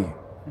like, Kobe,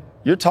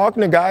 you're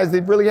talking to guys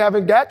that really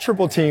haven't got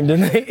triple teamed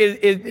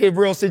in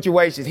real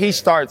situations. He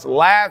starts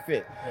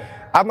laughing.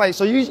 I'm like,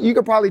 so you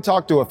could probably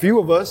talk to a few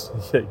of us.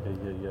 Yeah.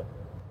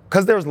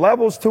 Because there's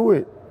levels to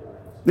it.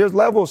 There's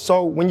levels.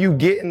 So when you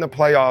get in the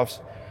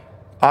playoffs,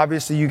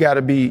 obviously you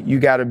gotta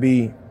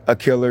be a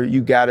killer.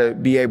 You gotta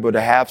be able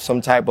to have some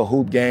type of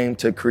hoop game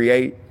to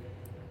create.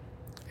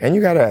 And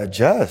you gotta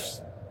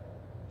adjust.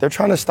 They're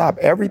trying to stop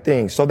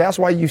everything. So that's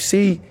why you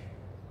see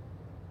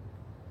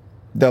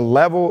the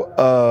level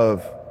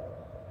of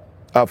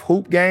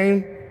hoop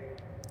game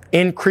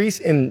increase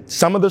in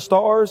some of the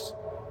stars.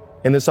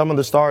 And then some of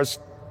the stars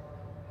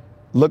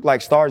look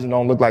like stars and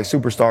don't look like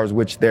superstars,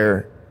 which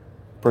they're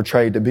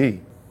portrayed to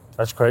be.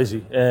 That's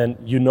crazy. And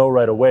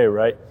right away,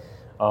 right?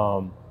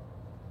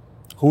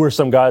 Who are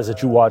some guys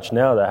that you watch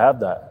now that have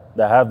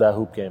that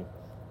hoop game?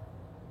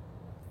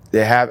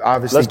 They have,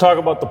 obviously. Let's talk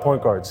about the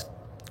point guards.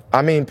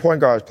 I mean, point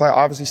guards play,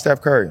 obviously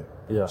Steph Curry.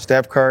 Yeah.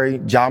 Steph Curry,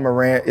 Ja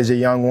Morant is a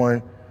young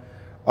one.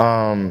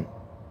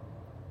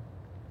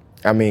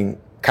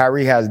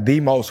 Kyrie has the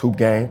most hoop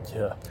game.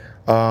 Yeah.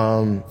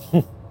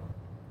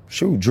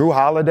 Drew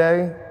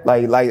Holiday,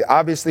 like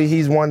obviously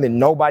he's one that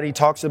nobody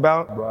talks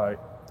about. Right.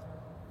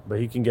 But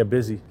he can get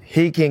busy.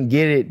 He can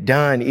get it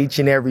done each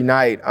and every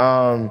night.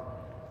 And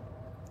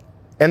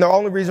the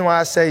only reason why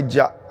I say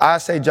Ja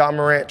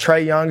Morant,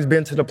 Trae Young's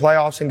been to the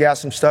playoffs and got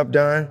some stuff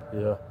done.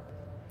 Yeah.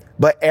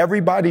 But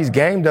everybody's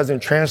game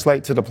doesn't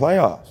translate to the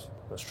playoffs.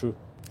 That's true.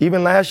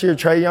 Even last year,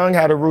 Trae Young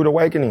had a rude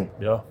awakening.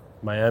 Yeah.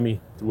 Miami.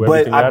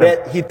 But I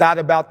bet he thought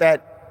about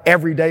that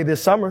every day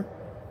this summer.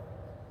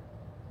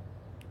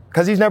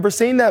 Because he's never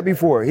seen that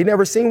before. He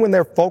never seen when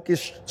they're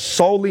focused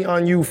solely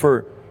on you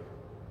for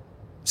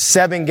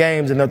 7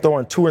 games and they're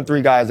throwing 2 and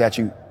 3 guys at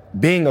you,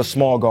 being a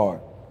small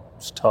guard.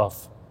 It's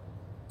tough.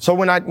 So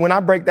when I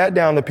break that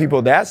down to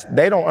people,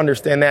 they don't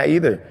understand that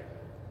either.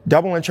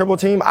 Double and triple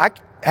team,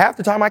 half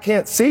the time I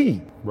can't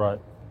see. Right.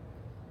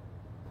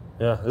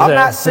 Yeah. I'm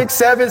not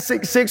 6'7",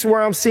 6'6",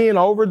 where I'm seeing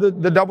over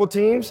the double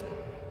teams.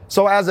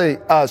 So as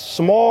a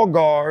small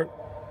guard,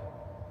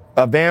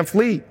 a Van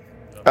Fleet,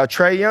 a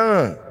Trae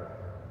Young,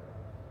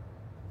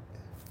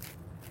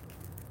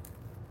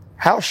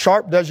 how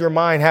sharp does your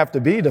mind have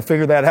to be to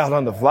figure that out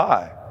on the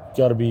fly?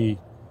 Got to be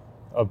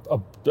a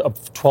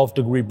 12th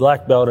degree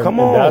black belt in Come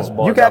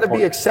basketball. on, you at got that to be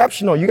point.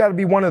 exceptional. You got to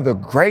be one of the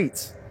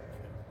greats.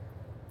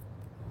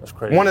 That's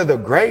crazy. One of the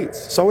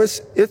greats. So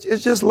it's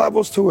just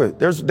levels to it.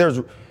 There's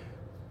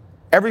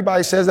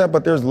everybody says that,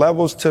 but there's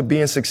levels to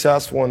being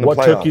successful in the What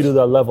playoffs. took you to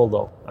that level,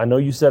 though? I know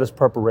you said it's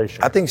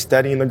preparation. I think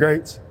studying the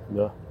greats.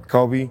 Yeah.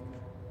 Kobe,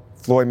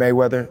 Floyd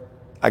Mayweather.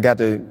 I got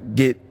to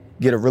get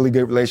a really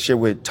good relationship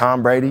with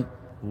Tom Brady.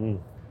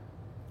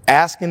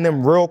 Asking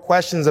them real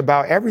questions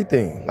about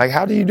everything. Like,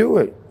 how do you do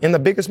it in the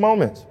biggest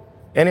moments?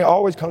 And it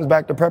always comes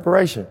back to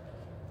preparation.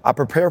 I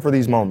prepare for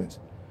these moments.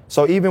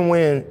 So even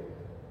when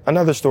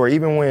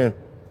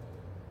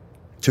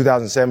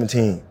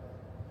 2017,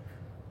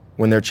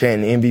 when they're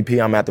chanting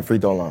MVP, I'm at the free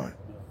throw line.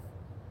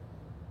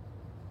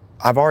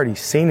 I've already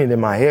seen it in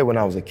my head when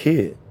I was a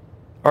kid.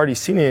 Already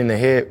seen it in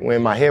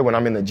my head when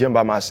I'm in the gym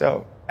by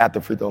myself at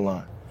the free throw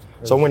line.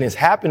 So when it's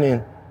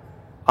happening,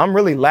 I'm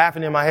really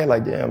laughing in my head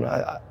like, damn,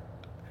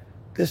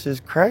 this is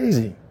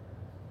crazy.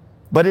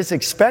 But it's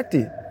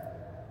expected.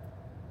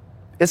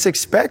 It's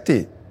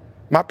expected.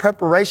 My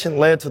preparation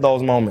led to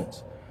those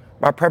moments.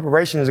 My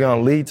preparation is going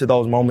to lead to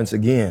those moments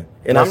again.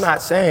 And I'm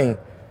not saying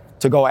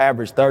to go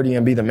average 30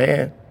 and be the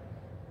man.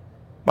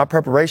 My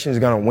preparation is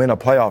going to win a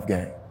playoff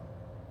game.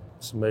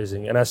 It's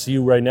amazing. And I see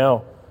you right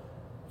now.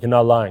 You're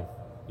not lying.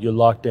 You're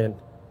locked in,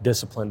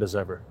 disciplined as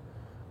ever.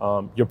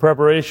 Your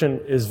preparation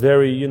is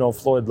very,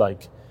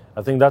 Floyd-like.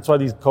 I think that's why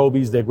these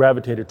Kobes, they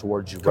gravitated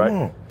towards you, right? Come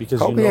on.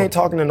 Because Kobe ain't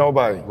talking to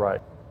nobody. Right.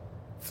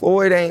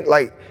 Floyd ain't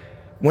like,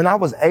 when I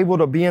was able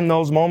to be in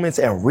those moments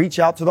and reach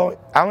out to those,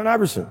 Allen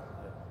Iverson,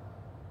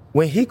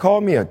 when he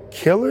called me a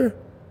killer,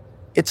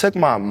 it took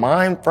my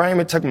mind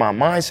frame, it took my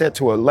mindset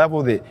to a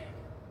level that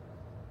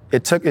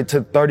it took it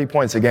to 30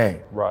 points a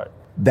game. Right.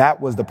 That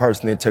was the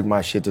person that took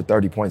my shit to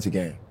 30 points a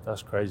game.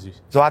 That's crazy.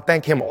 So I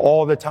thank him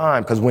all the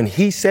time, because when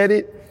he said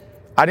it,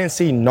 I didn't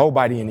see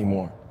nobody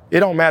anymore.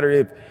 It don't matter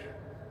if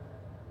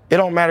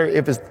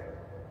it's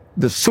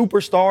the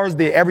superstars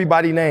that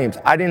everybody names.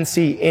 I didn't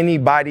see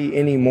anybody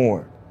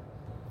anymore.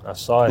 I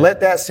saw it. Let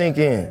that sink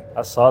in.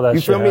 I saw that.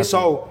 You feel me? happen.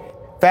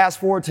 So fast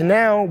forward to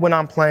now when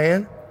I'm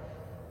playing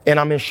and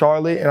I'm in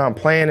Charlotte and I'm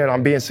playing and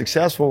I'm being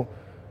successful.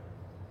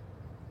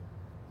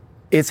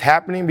 It's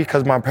happening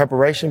because my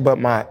preparation, but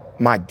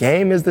my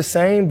game is the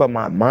same, but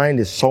my mind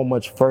is so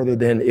much further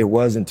than it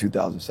was in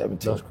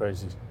 2017. That's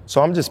crazy.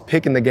 So I'm just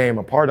picking the game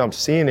apart. I'm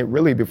seeing it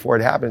really before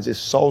it happens. It's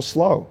so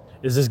slow.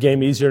 Is this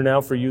game easier now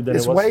for you than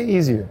It's it was? way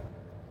easier.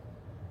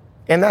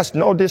 And that's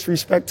no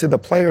disrespect to the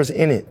players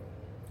in it.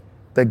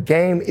 The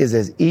game is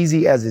as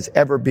easy as it's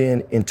ever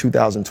been in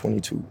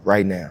 2022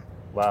 right now.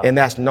 Wow. And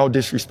that's no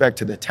disrespect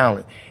to the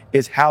talent.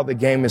 It's how the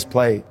game is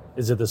played.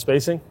 Is it the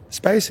spacing?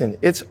 Spacing.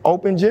 It's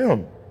open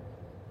gym.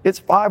 It's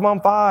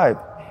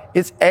 5-on-5.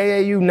 It's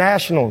AAU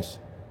nationals.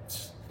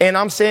 And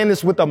I'm saying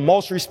this with the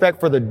most respect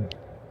for the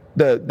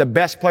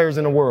best players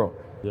in the world.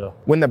 Yeah.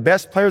 When the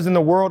best players in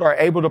the world are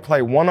able to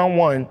play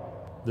one-on-one,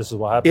 This is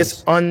what happens.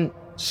 it's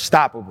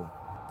unstoppable.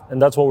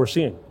 And that's what we're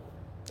seeing.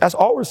 That's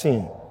all we're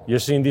seeing. You're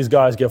seeing these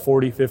guys get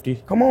 40,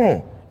 50. Come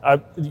on.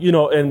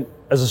 And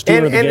as a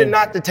student of the And game.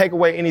 not to take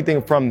away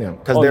anything from them,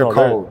 because Oh, they're no,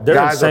 cold. they're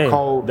Guys insane. are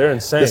cold. They're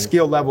insane. The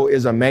skill level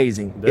is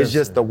amazing. They're It's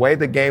just the way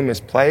the game is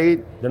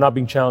played. They're not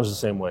being challenged the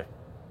same way.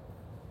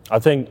 I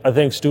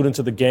think students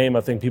of the game,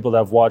 I think people that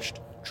have watched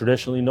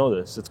traditionally know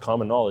this. It's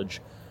common knowledge.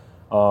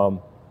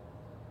 One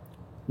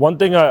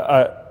thing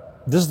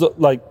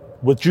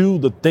with you,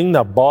 the thing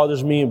that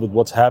bothers me with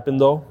what's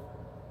happened though,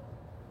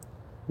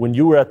 when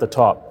you were at the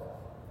top,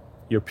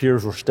 your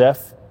peers were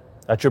Steph,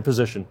 at your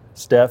position,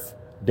 Steph,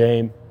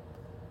 Dame,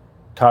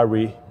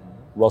 Kyrie,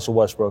 Russell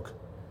Westbrook,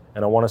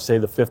 and I want to say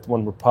the fifth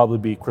one would probably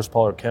be Chris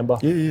Paul or Kemba.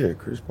 Yeah,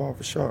 Chris Paul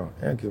for sure.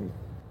 And Kemba.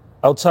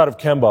 Outside of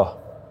Kemba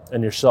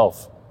and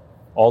yourself,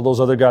 all those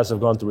other guys have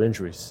gone through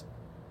injuries,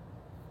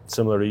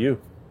 similar to you.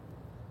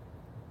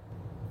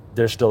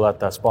 They're still at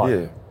that spot.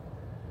 Yeah.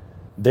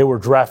 They were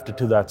drafted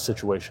to that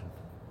situation.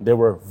 They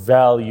were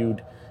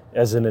valued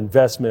as an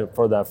investment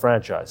for that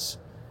franchise.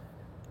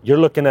 You're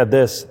looking at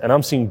this, and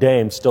I'm seeing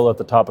Dame still at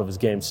the top of his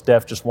game.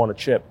 Steph just won a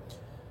chip.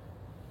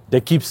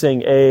 They keep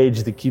saying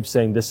age, they keep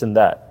saying this and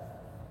that.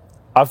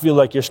 I feel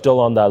like you're still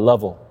on that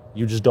level.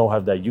 You just don't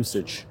have that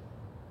usage.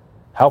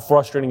 How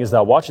frustrating is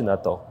that watching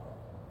that, though?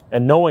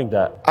 And knowing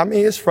that. I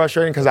mean, it's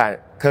frustrating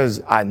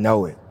because I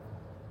know it.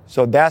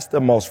 So that's the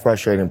most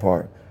frustrating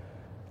part.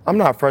 I'm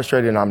not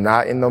frustrated and I'm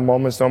not in the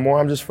moments no more.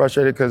 I'm just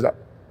frustrated because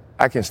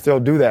I can still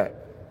do that.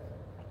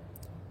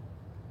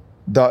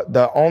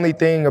 The only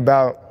thing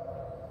about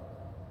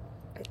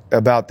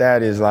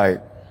that is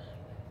like,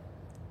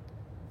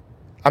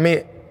 I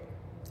mean,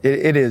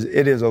 it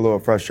is a little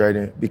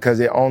frustrating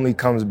because it only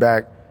comes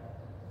back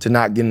to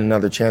not getting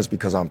another chance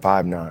because I'm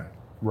 5'9".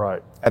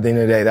 Right. At the end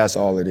of the day, that's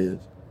all it is.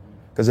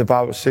 Because if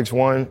I was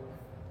 6'1",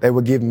 they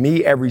would give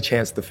me every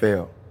chance to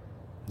fail.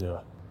 Yeah.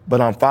 But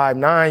I'm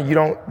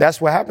 5'9",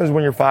 that's what happens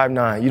when you're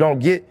 5'9". You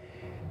don't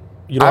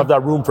have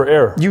that room for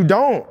error. You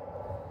don't.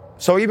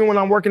 So even when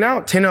I'm working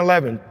out, 10 and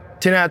 11,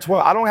 10 out of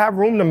 12, I don't have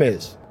room to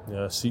miss.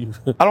 Yeah, see.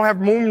 I don't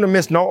have room to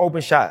miss no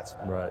open shots.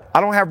 Right.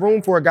 I don't have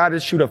room for a guy to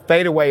shoot a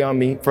fadeaway on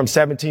me from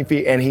 17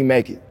 feet and he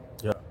make it.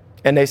 Yeah.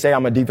 And they say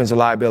I'm a defensive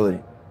liability.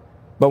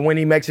 But when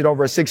he makes it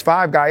over a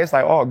 6'5" guy, it's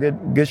like, oh,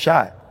 good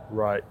shot.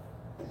 Right.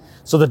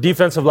 So the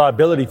defensive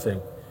liability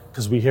thing,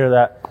 because we hear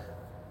that,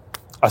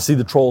 I see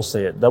the trolls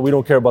say it, that we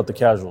don't care about the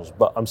casuals.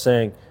 But I'm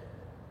saying,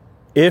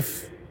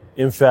 if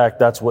in fact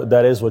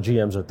that is what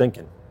GMs are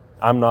thinking,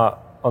 I'm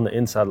not on the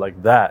inside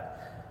like that.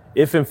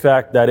 If in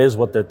fact that is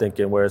what they're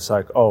thinking, where it's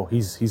like, oh,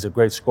 he's a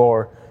great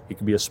scorer, he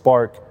could be a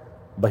spark,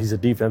 but he's a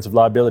defensive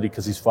liability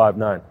because he's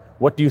 5'9".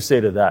 What do you say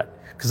to that?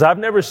 Because I've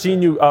never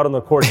seen you out on the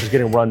court just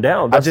getting run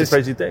down. That's the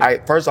crazy thing.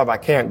 First off, I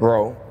can't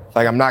grow.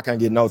 Like, I'm not going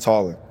to get no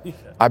taller.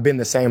 I've been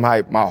the same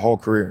height my whole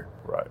career.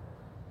 Right.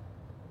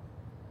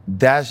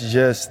 That's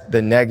just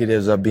the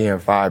negatives of being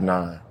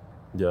 5'9".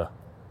 Yeah.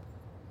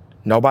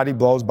 Nobody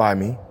blows by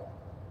me.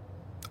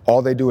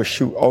 All they do is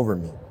shoot over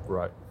me.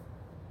 Right.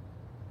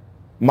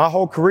 My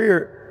whole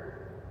career,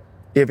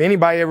 if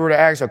anybody ever would have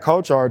asked a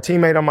coach or a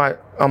teammate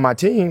on my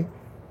team,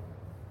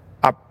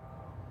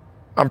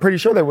 I'm pretty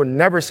sure they would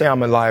never say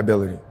I'm a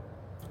liability.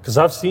 Because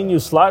I've seen you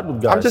slide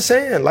with guys. I'm just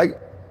saying, like,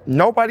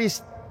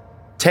 nobody's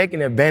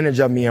taking advantage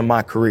of me in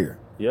my career.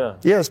 Yeah.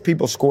 Yes,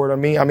 people scored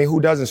on me. I mean,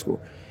 who doesn't score?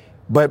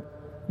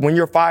 But when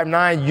you're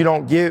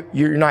 5'9",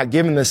 you're not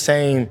given the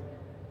same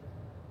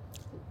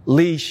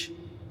leash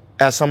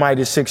as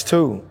somebody that's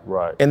 6'2".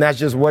 Right. And that's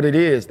just what it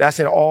is. That's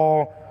in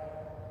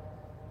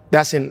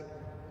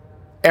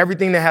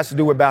everything that has to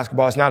do with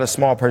basketball. It's not a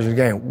small person's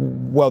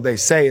game. Well, they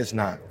say it's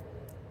not.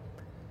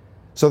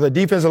 So the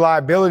defensive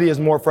liability is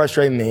more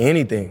frustrating than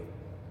anything.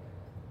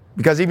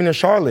 Because even in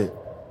Charlotte,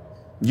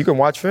 you can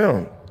watch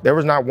film. There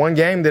was not one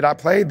game that I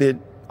played that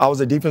I was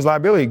a defensive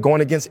liability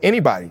going against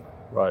anybody.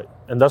 Right.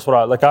 And that's what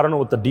I don't know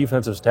what the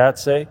defensive stats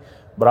say,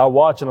 but I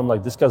watch and I'm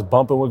like, this guy's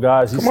bumping with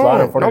guys. He's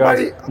sliding in front of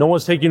guys. No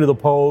one's taking you to the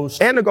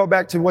post. And to go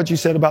back to what you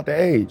said about the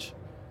age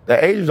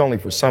is only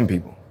for some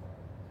people.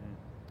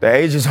 The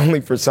age is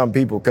only for some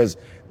people because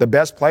the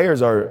best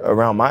players are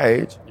around my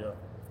age. Yeah.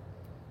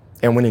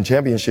 And winning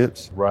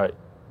championships. Right.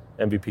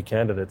 MVP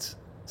candidates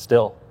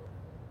still.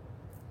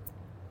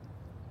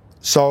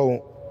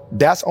 So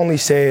that's only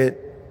said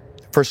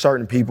for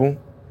certain people.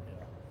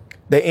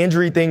 The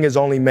injury thing is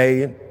only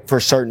made for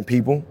certain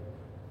people.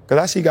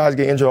 Because I see guys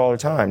get injured all the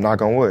time,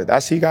 knock on wood. I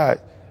see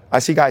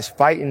guys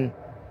fighting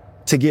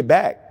to get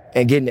back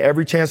and getting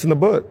every chance in the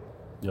book.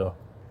 Yeah.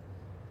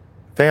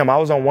 Fam, I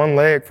was on one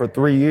leg for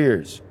 3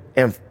 years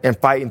and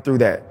fighting through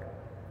that.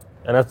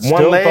 And I still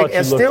one leg thought you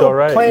and looked still all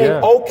right. playing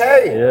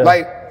okay. Yeah.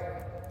 Like,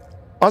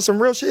 on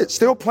some real shit,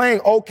 still playing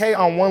okay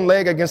on one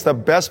leg against the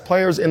best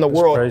players in the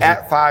world crazy.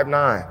 at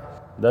 5'9".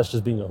 That's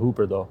just being a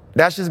hooper, though.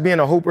 That's just being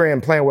a hooper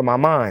and playing with my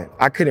mind.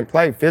 I couldn't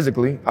play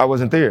physically. I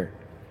wasn't there.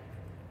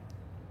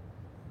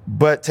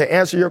 But to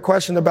answer your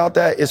question about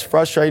that, it's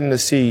frustrating to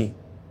see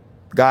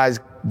guys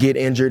get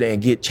injured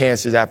and get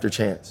chances after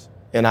chance,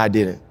 and I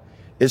didn't.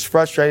 It's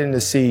frustrating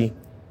to see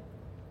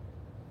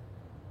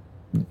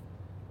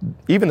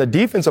even the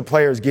defensive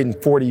players getting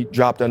 40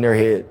 dropped on their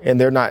head, and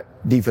they're not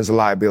defensive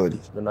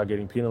liabilities. They're not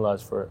getting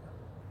penalized for it.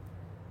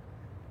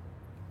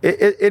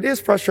 It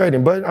is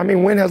frustrating, but I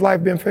mean, when has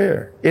life been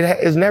fair?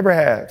 It's never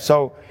have.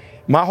 So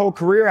my whole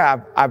career,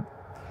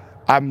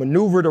 I've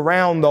maneuvered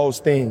around those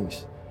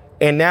things.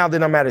 And now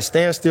that I'm at a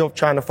standstill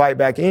trying to fight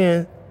back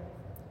in,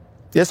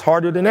 it's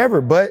harder than ever,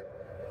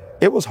 but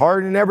it was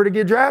harder than ever to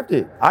get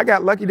drafted. I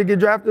got lucky to get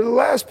drafted the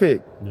last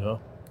pick. Yeah.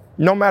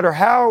 No matter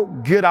how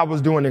good I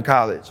was doing in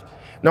college,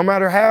 no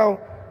matter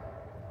how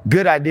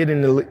good I did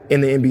in the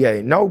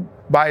NBA,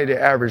 nobody that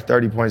averaged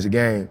 30 points a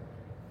game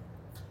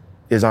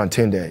is on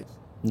 10 days.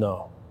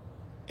 No.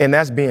 And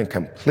that's being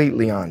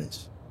completely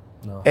honest.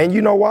 No. And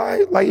you know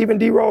why? Like even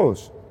D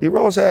Rose. D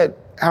Rose had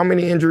how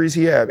many injuries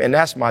he had? And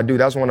that's my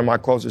dude. That's one of my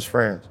closest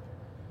friends.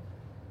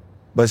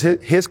 But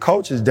his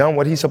coach has done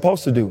what he's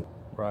supposed to do.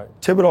 Right.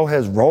 Thibodeau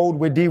has rolled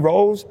with D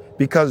Rose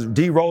because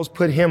D Rose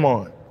put him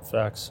on.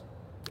 Facts.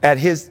 At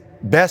his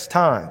best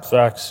times.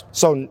 Facts.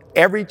 So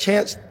every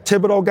chance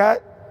Thibodeau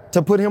got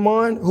to put him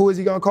on, who is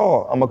he going to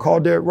call? I'm going to call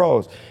Derrick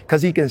Rose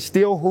because he can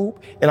still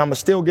hoop and I'm going to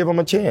still give him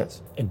a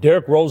chance. And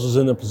Derrick Rose is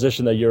in the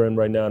position that you're in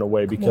right now in a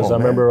way because I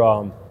remember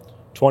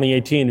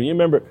 2018, you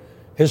remember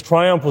his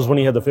triumph was when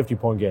he had the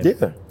 50-point game.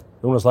 Yeah.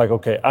 It was like,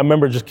 okay, I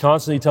remember just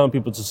constantly telling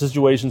people it's a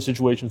situation.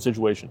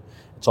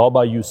 It's all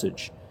about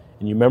usage.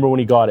 And you remember when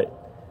he got it.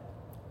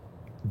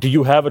 Do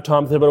you have a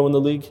Tom Thibodeau in the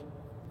league?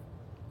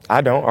 I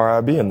don't, or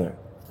I'd be in there.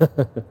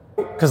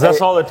 Because that's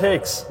all it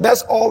takes.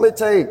 That's all it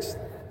takes.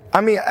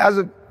 I mean,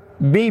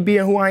 me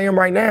being who I am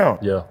right now,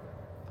 yeah,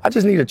 I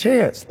just need a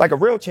chance, like a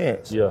real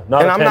chance. Yeah,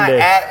 not a 10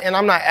 day. And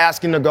I'm not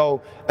asking to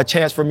go a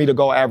chance for me to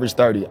go average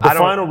 30.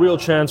 Define a real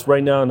chance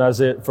right now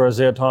for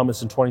Isaiah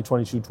Thomas in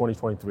 2022,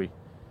 2023.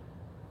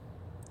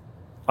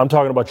 I'm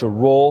talking about your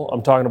role.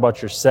 I'm talking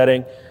about your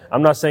setting.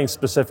 I'm not saying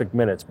specific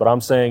minutes, but I'm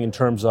saying in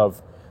terms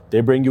of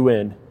they bring you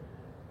in.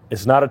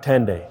 It's not a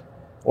 10-day.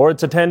 Or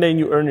it's a 10-day and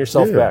you earn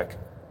yourself back.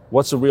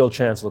 What's the real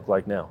chance look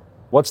like now?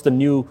 What's the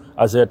new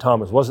Isaiah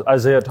Thomas? What's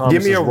Isaiah Thomas'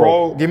 Give me a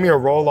role. Give me a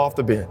role off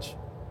the bench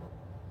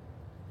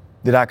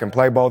that I can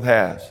play both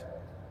halves.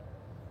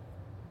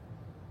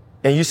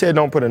 And you said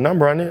don't put a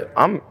number on it.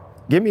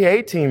 Give me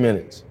 18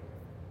 minutes.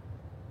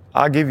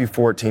 I'll give you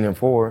 14 and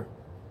 4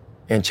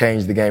 and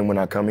change the game when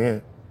I come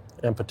in.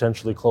 And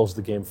potentially close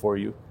the game for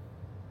you.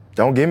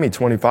 Don't give me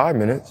 25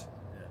 minutes.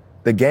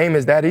 The game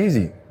is that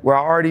easy. Where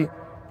I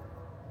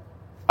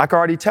can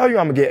already tell you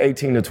I'm gonna get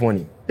 18 to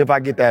 20 if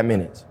I get that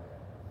minutes.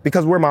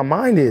 Because where my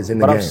mind is in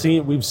the game.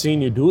 But we've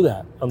seen you do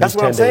that. That's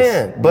what I'm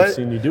saying. But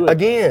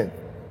again,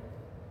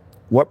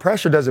 what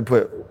pressure does it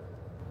put?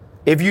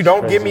 If you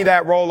don't give me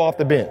that role off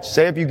the bench,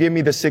 say if you give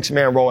me the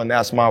 6-man role and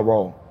that's my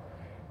role,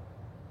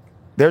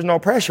 there's no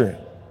pressure.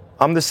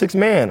 I'm the 6th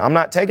man. I'm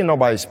not taking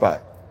nobody's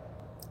spot.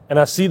 And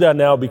I see that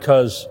now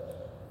because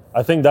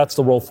I think that's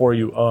the role for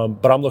you.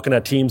 But I'm looking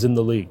at teams in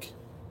the league.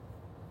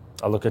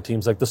 I look at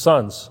teams like the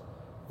Suns,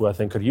 who I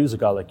think could use a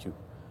guy like you.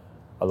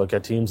 I look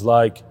at teams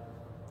like,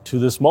 to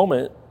this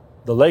moment,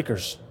 the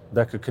Lakers,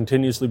 that could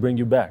continuously bring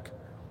you back.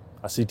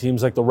 I see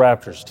teams like the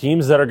Raptors,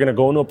 teams that are going to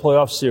go into a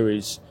playoff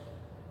series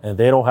and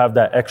they don't have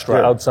that extra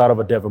outside of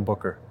a Devin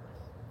Booker.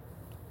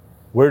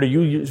 Where do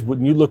you use,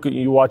 when you look at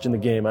you watching the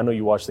game, I know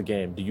you watch the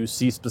game, do you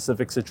see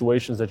specific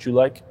situations that you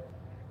like?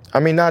 I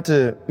mean, not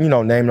to,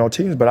 name no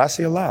teams, but I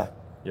see a lot.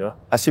 Yeah.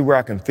 I see where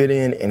I can fit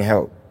in and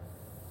help.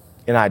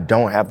 And I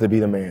don't have to be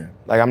the man.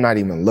 Like, I'm not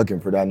even looking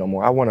for that no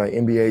more. I want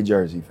an NBA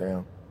jersey,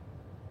 fam.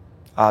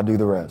 I'll do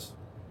the rest.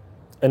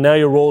 And now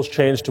your roles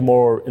change to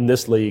more in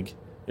this league,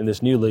 in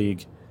this new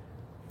league,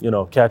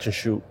 catch and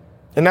shoot.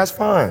 And that's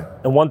fine.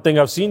 And one thing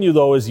I've seen you,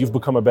 though, is you've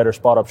become a better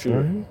spot-up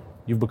shooter. Mm-hmm.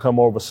 You've become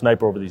more of a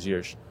sniper over these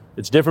years.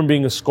 It's different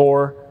being a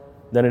scorer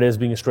than it is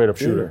being a straight-up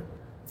shooter.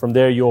 Yeah. From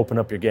there, you open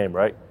up your game,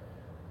 right?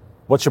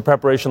 What's your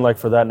preparation like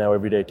for that now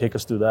every day? Take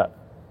us through that.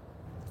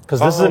 Because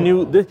this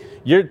is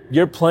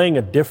you're playing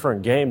a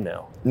different game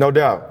now. No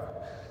doubt.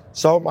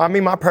 So,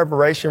 my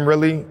preparation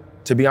really,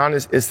 to be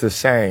honest, it's the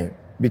same.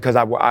 Because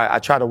I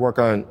try to work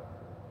on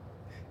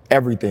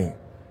everything.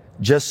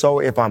 Just so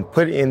if I'm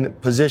put in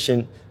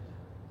position,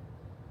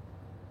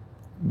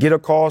 get a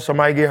call,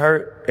 somebody get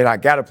hurt, and I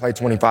got to play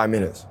 25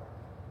 minutes.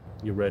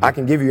 You're ready. I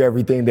can give you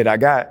everything that I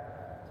got.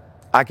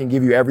 I can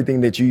give you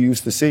everything that you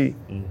used to see.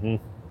 Mm-hmm.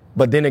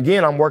 But then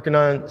again, I'm working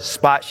on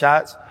spot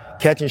shots,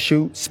 catch and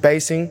shoot,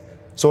 spacing.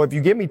 So if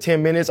you give me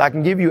 10 minutes, I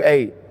can give you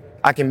 8.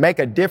 I can make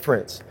a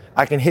difference.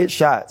 I can hit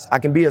shots. I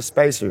can be a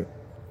spacer.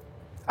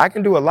 I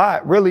can do a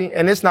lot, really.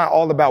 And it's not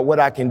all about what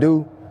I can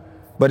do,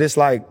 but it's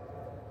like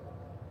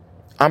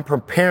I'm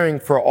preparing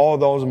for all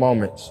those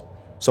moments.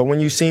 So when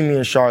you see me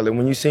in Charlotte,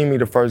 when you see me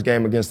the first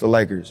game against the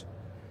Lakers,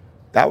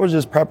 that was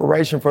just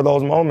preparation for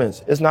those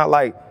moments. It's not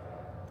like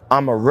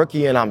I'm a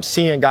rookie and I'm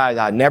seeing guys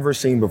I've never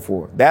seen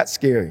before. That's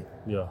scary.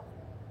 Yeah.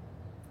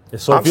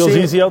 So it feels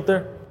easy out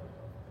there?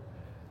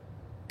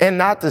 And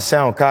not to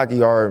sound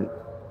cocky or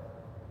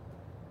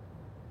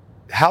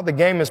how the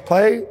game is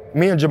played,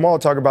 me and Jamal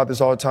talk about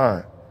this all the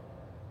time.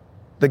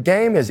 The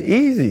game is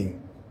easy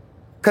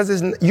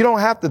because you don't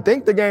have to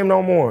think the game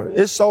no more.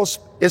 It's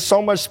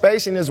so much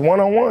spacing, it's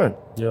one-on-one.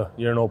 Yeah,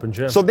 you're an open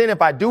gym. So then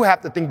if I do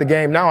have to think the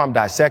game now, I'm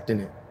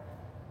dissecting it.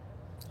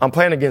 I'm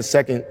playing against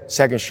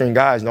second string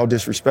guys, no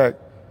disrespect,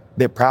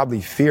 that probably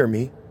fear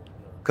me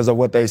because of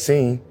what they've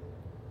seen.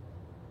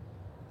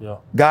 Yeah.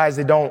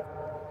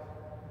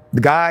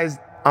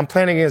 I'm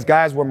playing against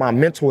guys where my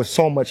mental is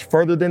so much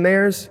further than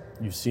theirs.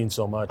 You've seen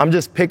so much. I'm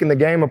just picking the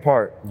game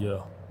apart.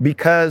 Yeah.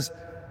 Because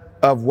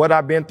of what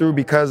I've been through,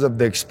 because of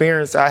the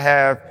experience I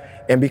have,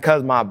 and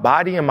because my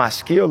body and my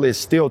skill is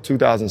still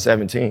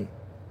 2017.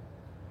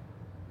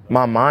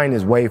 My mind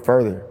is way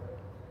further.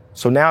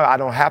 So now I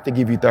don't have to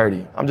give you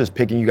 30. I'm just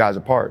picking you guys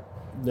apart.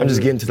 I'm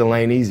just getting to the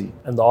lane easy.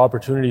 And the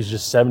opportunity is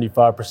just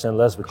 75%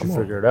 less, but you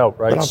figure it out,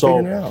 right? But I'm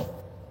figuring it out.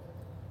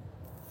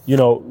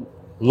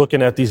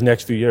 Looking at these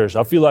next few years,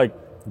 I feel like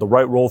the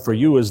right role for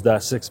you is that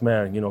 6th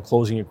man,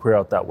 closing your career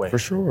out that way. For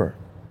sure.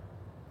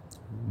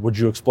 Would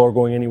you explore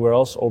going anywhere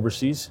else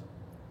overseas?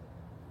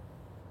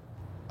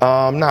 Not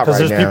right now. Because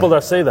there's people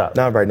that say that.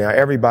 Not right now.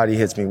 Everybody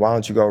hits me. Why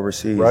don't you go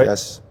overseas? Right?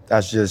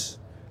 That's just,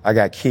 I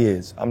got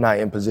kids. I'm not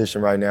in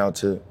position right now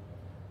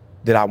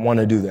that I want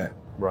to do that.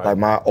 Right. Like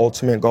my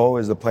ultimate goal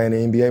is to play in the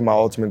NBA. My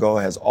ultimate goal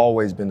has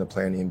always been to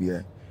play in the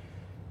NBA.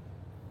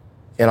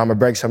 And I'm going to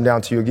break something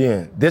down to you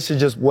again. This is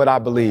just what I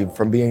believe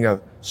from being a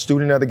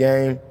student of the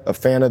game, a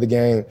fan of the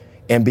game,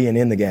 and being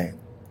in the game.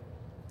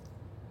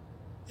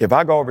 If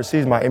I go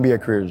overseas, my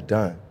NBA career is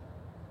done.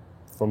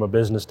 From a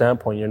business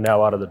standpoint, you're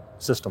now out of the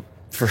system.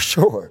 For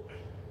sure.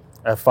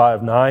 At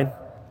 5'9"?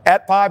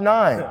 At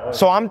 5'9".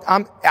 So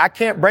I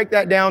can't break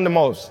that down the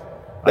most.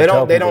 They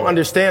don't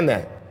understand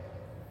that.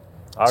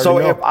 So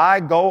if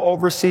I go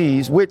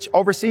overseas, which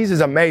overseas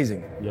is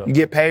amazing. Yeah. You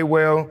get paid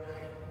well.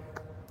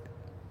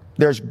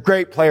 There's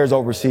great players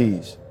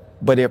overseas.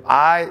 But if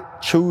I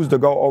choose to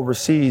go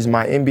overseas,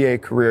 my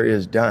NBA career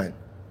is done.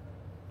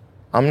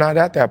 I'm not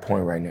at that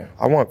point right now.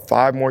 I want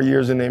 5 more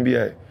years in the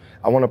NBA.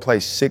 I want to play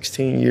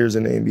 16 years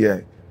in the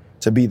NBA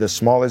to be the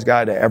smallest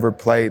guy to ever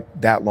play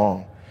that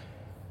long.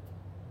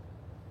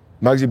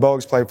 Muggsy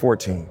Bogues played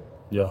 14.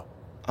 Yeah,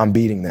 I'm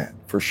beating that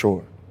for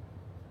sure.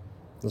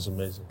 that's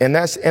amazing. And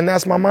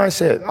that's my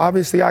mindset.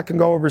 Obviously, I can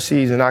go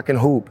overseas and I can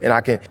hoop and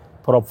I can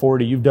Put up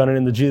 40. You've done it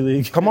in the G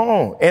League. come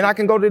on, and I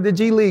can go to the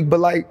G League.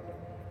 But like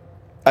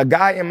a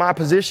guy in my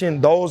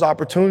position, those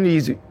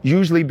opportunities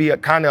usually be a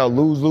kind of a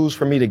lose-lose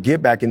for me to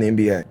get back in the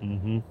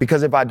NBA.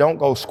 Because if I don't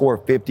go score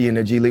 50 in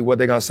the G League, what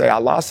they gonna say? I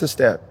lost a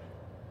step.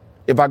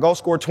 If I go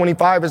score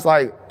 25, it's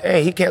like,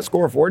 dang, he can't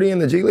score 40 in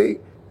the G League.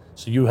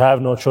 So you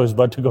have no choice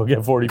but to go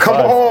get 45. Come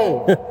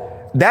on.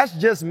 That's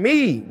just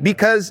me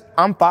because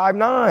I'm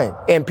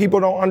 5'9", and people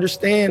don't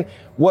understand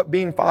what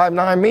being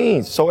 5'9"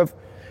 means. So if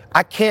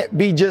I can't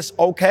be just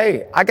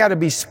okay, I got to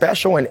be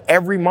special in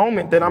every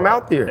moment that I'm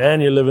out there. And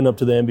you're living up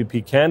to the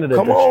MVP candidate.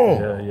 Come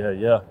on.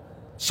 Yeah.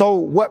 So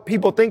what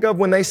people think of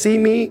when they see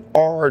me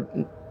or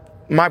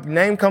my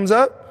name comes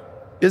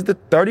up is the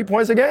 30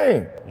 points a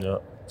game. Yeah.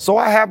 So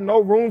I have no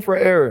room for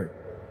error.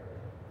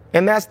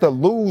 And that's the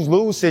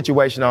lose-lose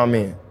situation I'm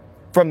in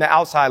from the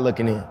outside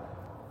looking in.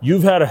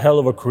 You've had a hell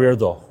of a career,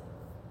 though.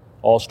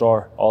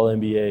 All-star,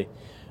 All-NBA.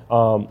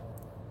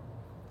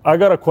 I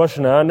got a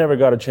question, and I never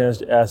got a chance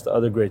to ask the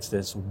other greats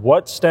this.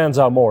 What stands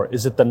out more?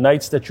 Is it the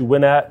nights that you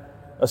win at,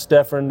 a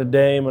Steph and a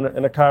Dame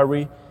and a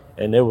Kyrie,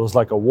 and it was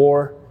like a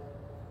war?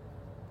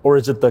 Or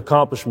is it the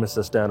accomplishments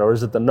that stand out? Or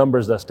is it the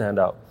numbers that stand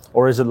out?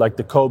 Or is it like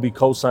the Kobe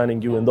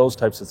co-signing you in those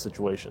types of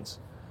situations?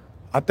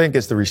 I think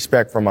it's the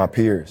respect from my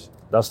peers.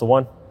 That's the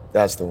one?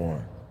 That's the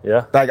one.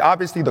 Yeah? Like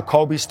obviously the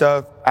Kobe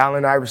stuff,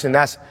 Allen Iverson,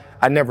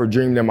 I never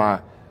dreamed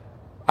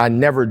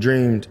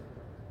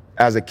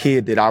as a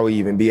kid that I would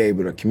even be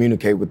able to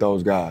communicate with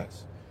those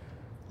guys,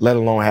 let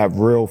alone have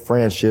real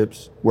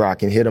friendships where I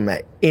can hit them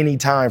at any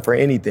time for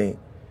anything.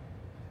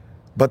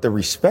 But the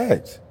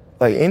respect,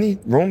 like any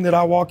room that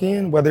I walk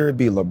in, whether it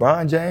be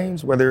LeBron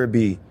James,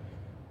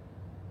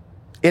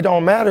 it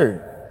don't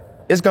matter.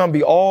 It's gonna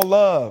be all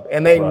love,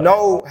 and they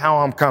know how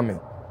I'm coming.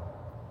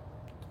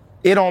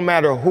 It don't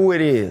matter who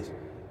it is.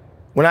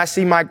 When I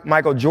see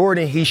Michael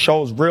Jordan, he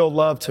shows real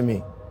love to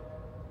me.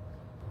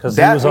 Because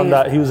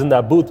he was in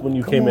that booth when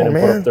you came in and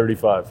put up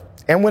 35.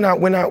 And when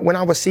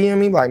I was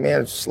seeing him, like,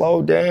 man,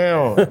 slow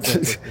down.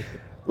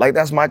 Like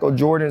that's Michael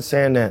Jordan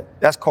saying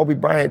that. That's Kobe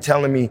Bryant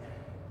telling me,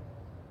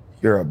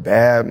 you're a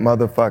bad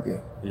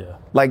motherfucker. Yeah.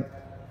 Like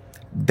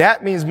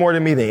that means more to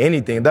me than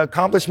anything. The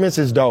accomplishments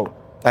is dope.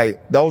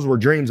 Like those were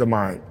dreams of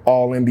mine.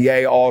 All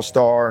NBA,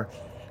 All-Star,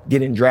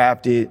 getting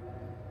drafted,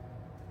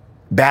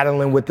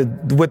 battling with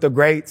the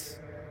greats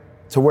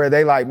to where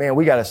they like, man,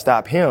 we got to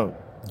stop him.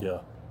 Yeah.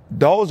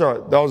 Those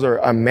are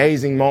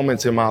amazing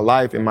moments in my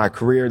life, in my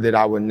career that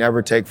I would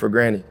never take for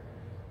granted.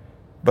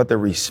 But the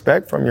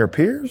respect from your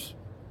peers,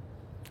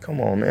 come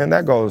on, man,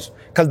 that goes,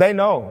 because they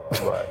know.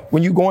 Right.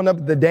 When you going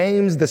up the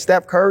Dames, the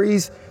Steph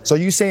Currys, so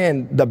you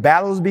saying the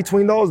battles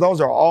between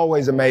those are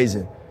always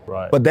amazing.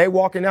 Right. But they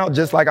walking out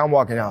just like I'm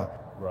walking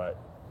out. Right.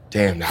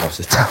 Damn, that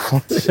was a tough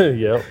one.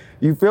 Yep.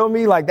 You feel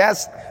me? Like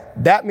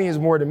that means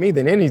more to me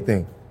than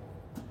anything.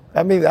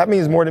 That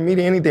means more to me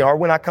than anything. Or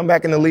when I come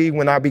back in the league,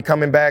 when I be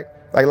coming back,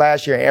 like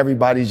last year,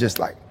 everybody's just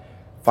like,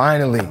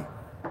 finally,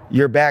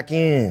 you're back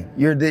in.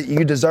 You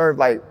deserve,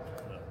 like,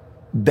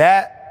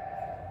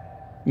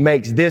 that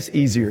makes this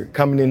easier,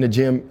 coming in the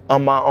gym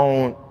on my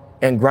own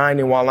and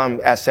grinding while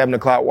I'm at 7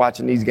 o'clock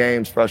watching these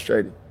games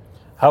frustrated.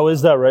 How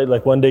is that, right?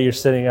 Like one day you're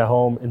sitting at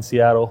home in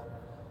Seattle,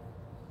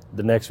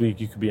 the next week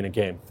you could be in a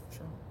game.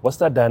 What's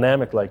that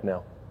dynamic like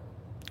now?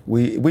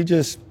 We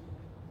just,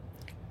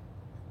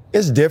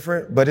 it's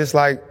different, but it's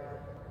like.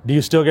 Do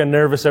you still get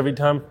nervous every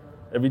time?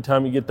 Every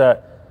time you get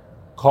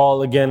that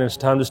call again, it's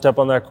time to step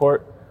on that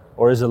court?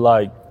 Or is it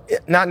like?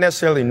 Not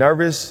necessarily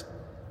nervous,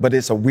 but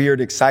it's a weird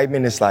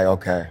excitement. It's like,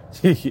 okay.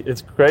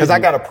 It's crazy. Because I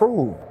got to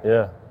prove.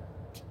 Yeah.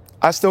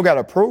 I still got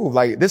to prove.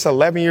 Like, this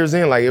 11 years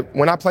in. Like,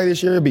 when I play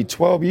this year, it'll be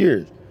 12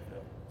 years.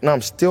 And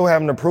I'm still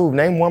having to prove.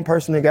 Name one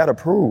person that got to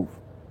prove.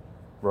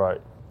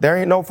 Right. There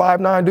ain't no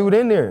 5'9" dude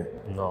in there.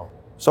 No.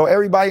 So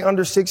everybody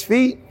under 6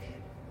 feet,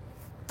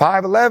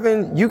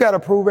 5'11", you got to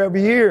prove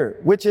every year,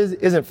 which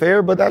isn't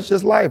fair, but that's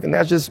just life. And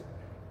that's just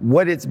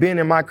what it's been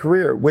in my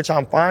career, which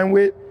I'm fine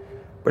with.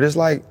 But it's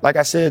like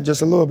I said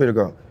just a little bit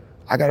ago,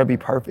 I got to be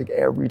perfect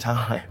every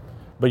time.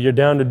 But you're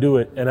down to do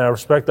it, and I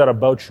respect that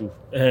about you.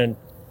 And,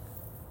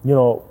 you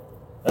know,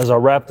 as I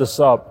wrap this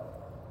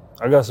up,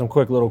 I got some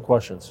quick little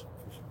questions.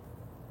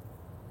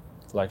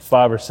 Like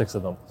 5 or 6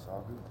 of them.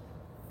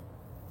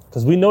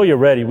 Because we know you're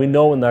ready. We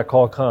know when that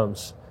call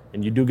comes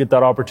and you do get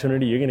that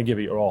opportunity, you're going to give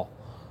it your all.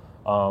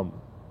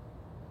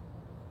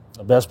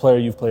 The best player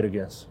you've played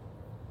against.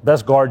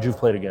 Best guard you've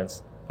played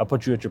against. I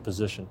put you at your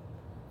position.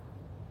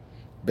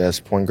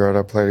 Best point guard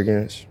I played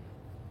against?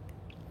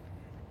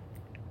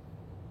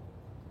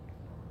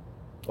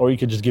 Or you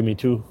could just give me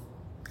 2.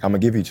 I'm going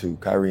to give you 2,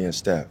 Kyrie and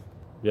Steph.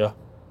 Yeah.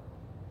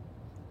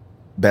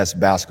 Best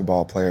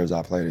basketball players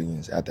I played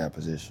against at that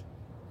position.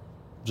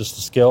 Just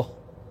the skill?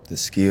 The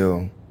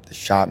skill, the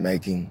shot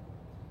making,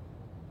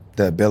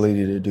 the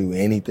ability to do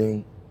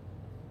anything.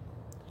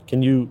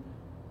 Can you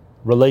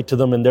relate to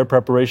them in their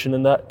preparation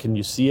in that? Can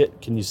you see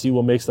it? Can you see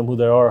what makes them who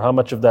they are? How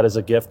much of that is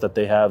a gift that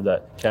they have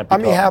that can't be I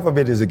mean, taught? half of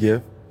it is a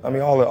gift. I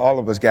mean, all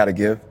of us got a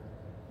gift,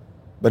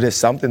 but it's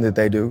something that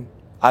they do.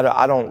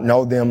 I don't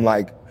know them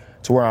like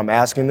to where I'm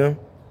asking them,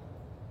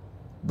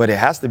 but it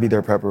has to be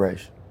their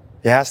preparation.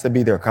 It has to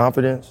be their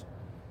confidence,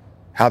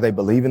 how they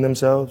believe in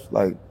themselves.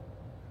 Like,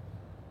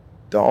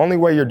 the only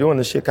way you're doing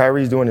the shit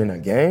Kyrie's doing in a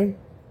game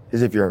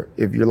is if you're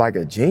like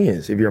a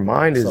genius, if your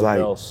mind is Something like,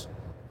 else.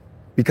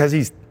 because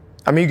you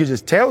could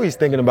just tell he's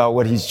thinking about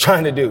what he's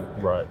trying to do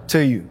Right.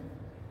 to you.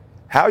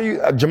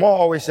 Jamal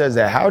always says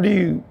that,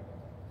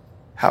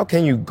 how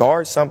can you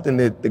guard something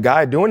that the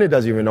guy doing it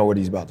doesn't even know what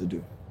he's about to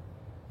do?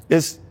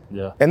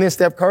 Yeah. And then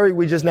Steph Curry,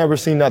 we just never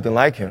seen nothing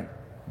like him.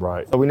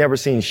 Right. So we never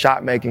seen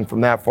shot making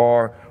from that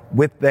far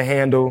with the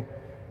handle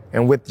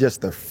and with just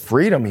the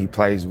freedom he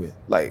plays with.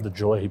 Like The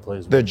joy he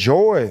plays with. the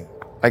joy,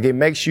 like it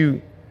makes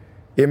you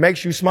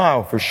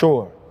smile for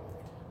sure.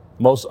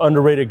 Most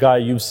underrated guy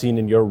you've seen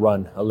in your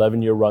run,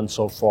 11-year run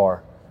so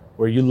far,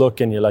 where you look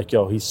and you're like,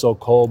 yo, he's so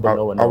cold, but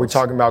no one knows. Are we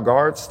talking about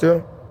guards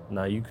still?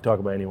 Nah, you could talk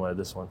about anyone at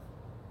this one.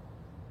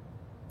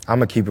 I'm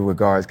gonna keep it with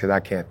guards because I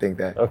can't think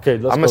that. Okay,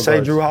 let's I'm go gonna say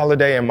guards. Drew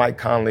Holiday and Mike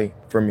Conley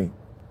for me.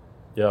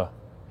 Yeah.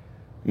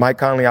 Mike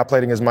Conley, I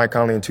played against Mike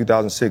Conley in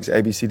 2006,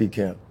 ABCD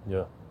camp.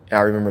 Yeah. And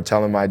I remember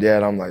telling my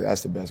dad, I'm like,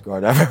 that's the best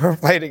guard I've ever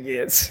played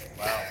against.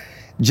 Wow.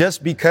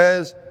 Just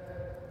because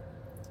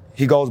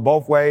he goes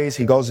both ways,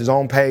 he goes his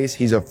own pace,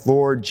 he's a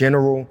floor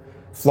general,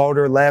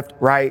 floater, left,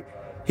 right.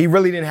 He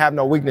really didn't have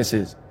no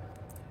weaknesses.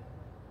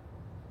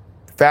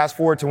 Fast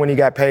forward to when he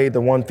got paid the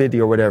 150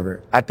 or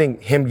whatever. I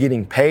think him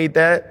getting paid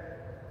that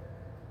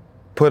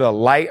put a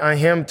light on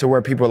him to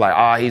where people are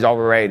like, he's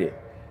overrated.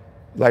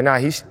 Like, nah,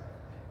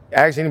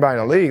 ask anybody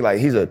in the league, like,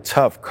 he's a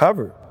tough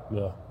cover.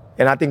 Yeah.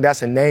 And I think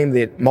that's a name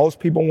that most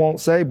people won't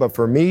say, but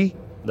for me,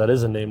 That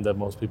is a name that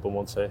most people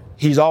won't say.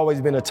 he's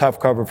always been a tough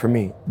cover for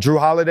me. Drew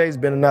Holiday's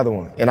been another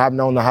one, and I've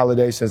known the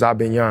Holiday since I've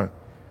been young.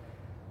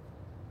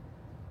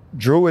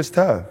 Drew is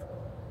tough.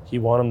 He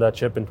won him that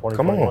chip in Come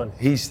 2021. on.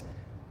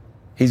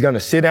 He's going to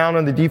sit down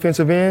on the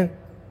defensive end,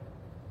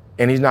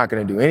 and he's not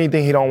going to do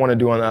anything he don't want to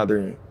do on the other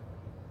end.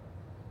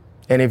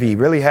 And if he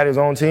really had his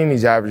own team,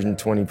 he's averaging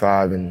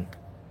 25 and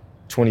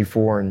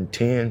 24 and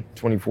 10,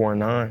 24 and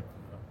 9.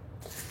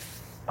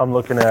 I'm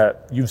looking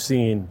at, you've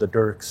seen the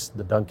Dirks,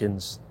 the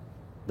Duncans,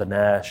 the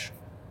Nash,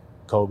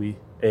 Kobe,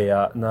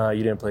 nah,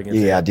 you didn't play against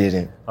Yeah, I him.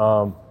 didn't.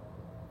 Now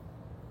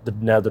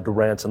the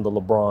Durants and the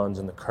LeBrons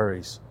and the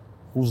Currys.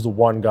 Who's the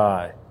one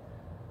guy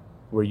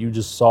where you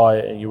just saw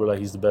it and you were like,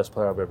 he's the best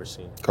player I've ever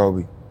seen?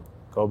 Kobe.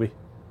 Kobe?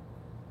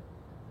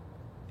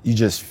 You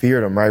just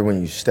feared him right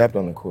when you stepped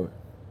on the court.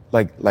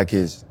 Like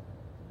his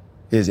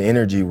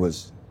energy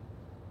was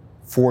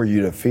for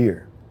you to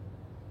fear.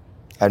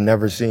 I've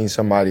never seen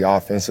somebody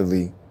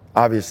offensively.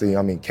 Obviously,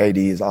 I mean,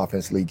 KD is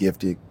offensively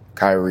gifted.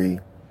 Kyrie.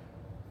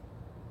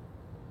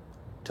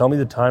 Tell me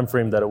the time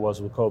frame that it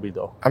was with Kobe,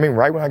 though. I mean,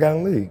 right when I got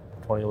in the league.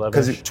 2011?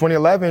 Because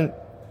 2011,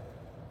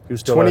 He was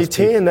still at his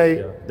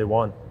 2010, peak. they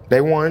won.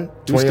 they won.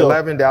 He was still-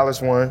 2011,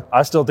 Dallas won.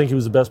 I still think he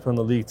was the best player in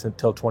the league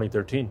until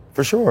 2013.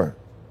 For sure.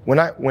 When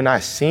I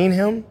seen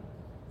him,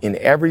 and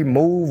every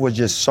move was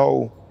just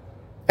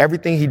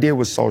everything he did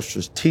was so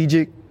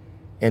strategic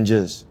and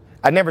just,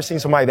 I'd never seen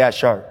somebody that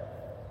sharp.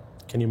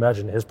 Can you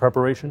imagine his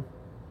preparation?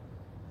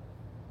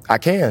 I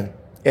can.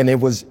 And it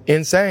was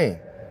insane.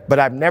 But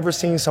I've never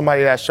seen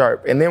somebody that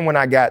sharp. And then when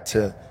I got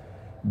to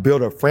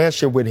build a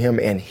friendship with him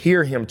and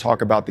hear him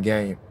talk about the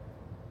game,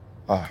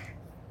 it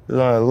was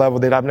on a level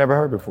that I've never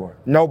heard before.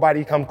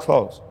 Nobody come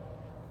close.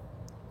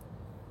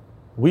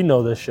 We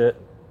know this shit.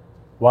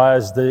 Why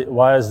is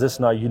this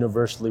not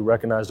universally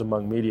recognized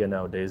among media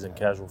nowadays and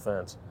casual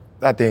fans?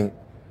 I think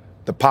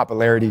the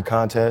popularity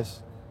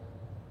contest,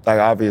 like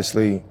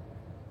obviously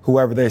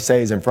whoever they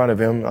say is in front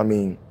of him, I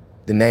mean,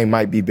 the name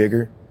might be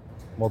bigger.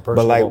 More But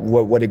personal. like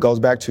what it goes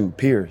back to,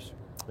 peers.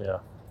 Yeah,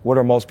 What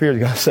are most peers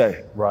gonna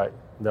say? right.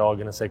 They're all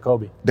gonna say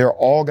Kobe. They're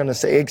all gonna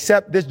say,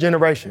 except this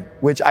generation,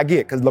 which I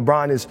get, because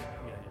LeBron is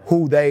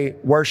who they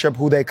worship,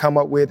 who they come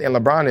up with, and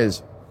LeBron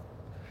is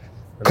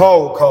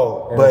cold.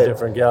 In a But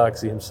different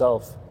galaxy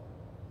himself.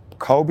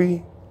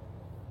 Kobe,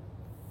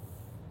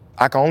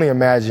 I can only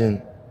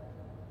imagine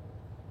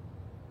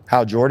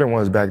how Jordan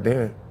was back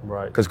then.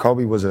 Right. Because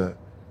Kobe was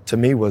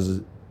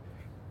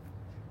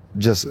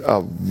just a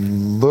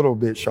little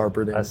bit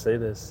sharper than I say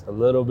this, a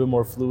little bit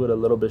more fluid, a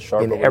little bit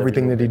sharper. In with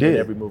everything every that he movement, did. in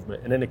every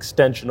movement, and an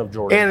extension of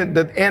Jordan.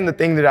 And the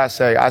thing that I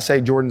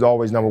say Jordan's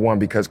always number one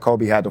because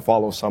Kobe had to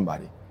follow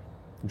somebody.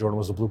 Jordan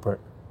was the blueprint.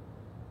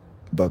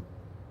 But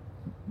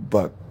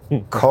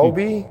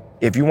Kobe,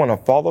 if you want to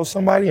follow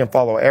somebody and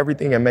follow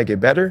everything and make it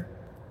better,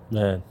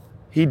 Man,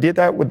 he did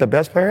that with the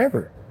best player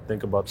ever.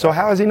 think about that. So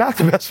how is he not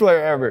the best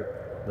player ever?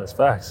 That's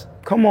facts.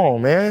 Come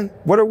on, man.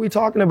 What are we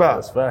talking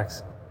That's about?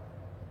 facts.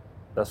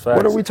 That's facts.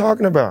 What are we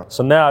talking about?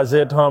 So now,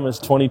 Isaiah Thomas,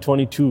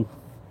 2022.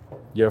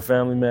 You're a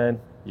family man.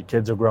 Your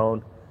kids are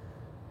grown.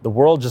 The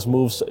world just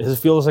moves. It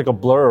feels like a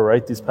blur,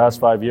 right? These past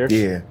 5 years.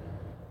 Yeah.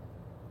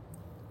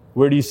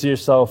 Where do you see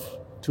yourself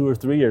 2 or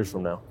 3 years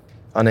from now?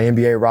 on the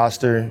NBA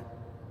roster,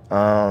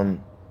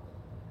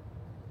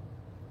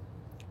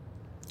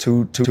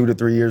 2 to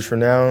 3 years from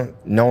now,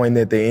 knowing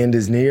that the end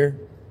is near,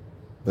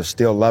 but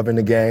still loving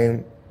the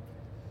game,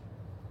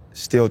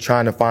 still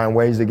trying to find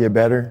ways to get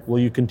better. Will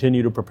you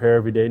continue to prepare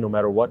every day no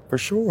matter what? For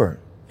sure.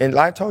 And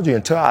like I told you,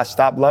 until I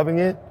stop loving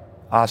it,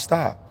 I'll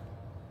stop.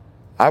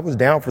 I was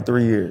down for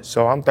 3 years.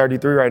 So I'm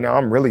 33 right now.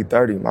 I'm really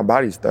 30. My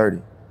body's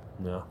 30.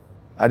 Yeah.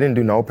 I didn't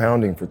do no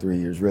pounding for 3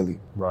 years, really.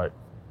 Right.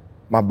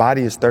 My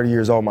body is 30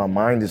 years old. My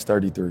mind is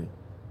 33.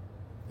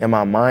 And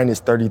my mind is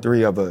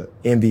 33 of a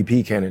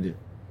MVP candidate.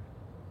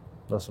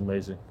 That's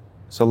amazing.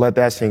 So let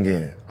that sink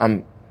in.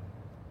 I'm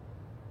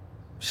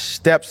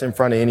steps in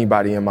front of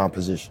anybody in my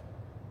position.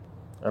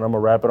 And I'm going to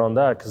wrap it on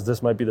that because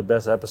this might be the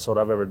best episode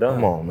I've ever done.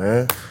 Come on,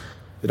 man.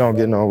 It don't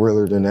get no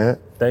realer than that.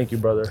 Thank you,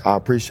 brother. I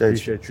appreciate you.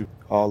 Appreciate you.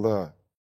 All love.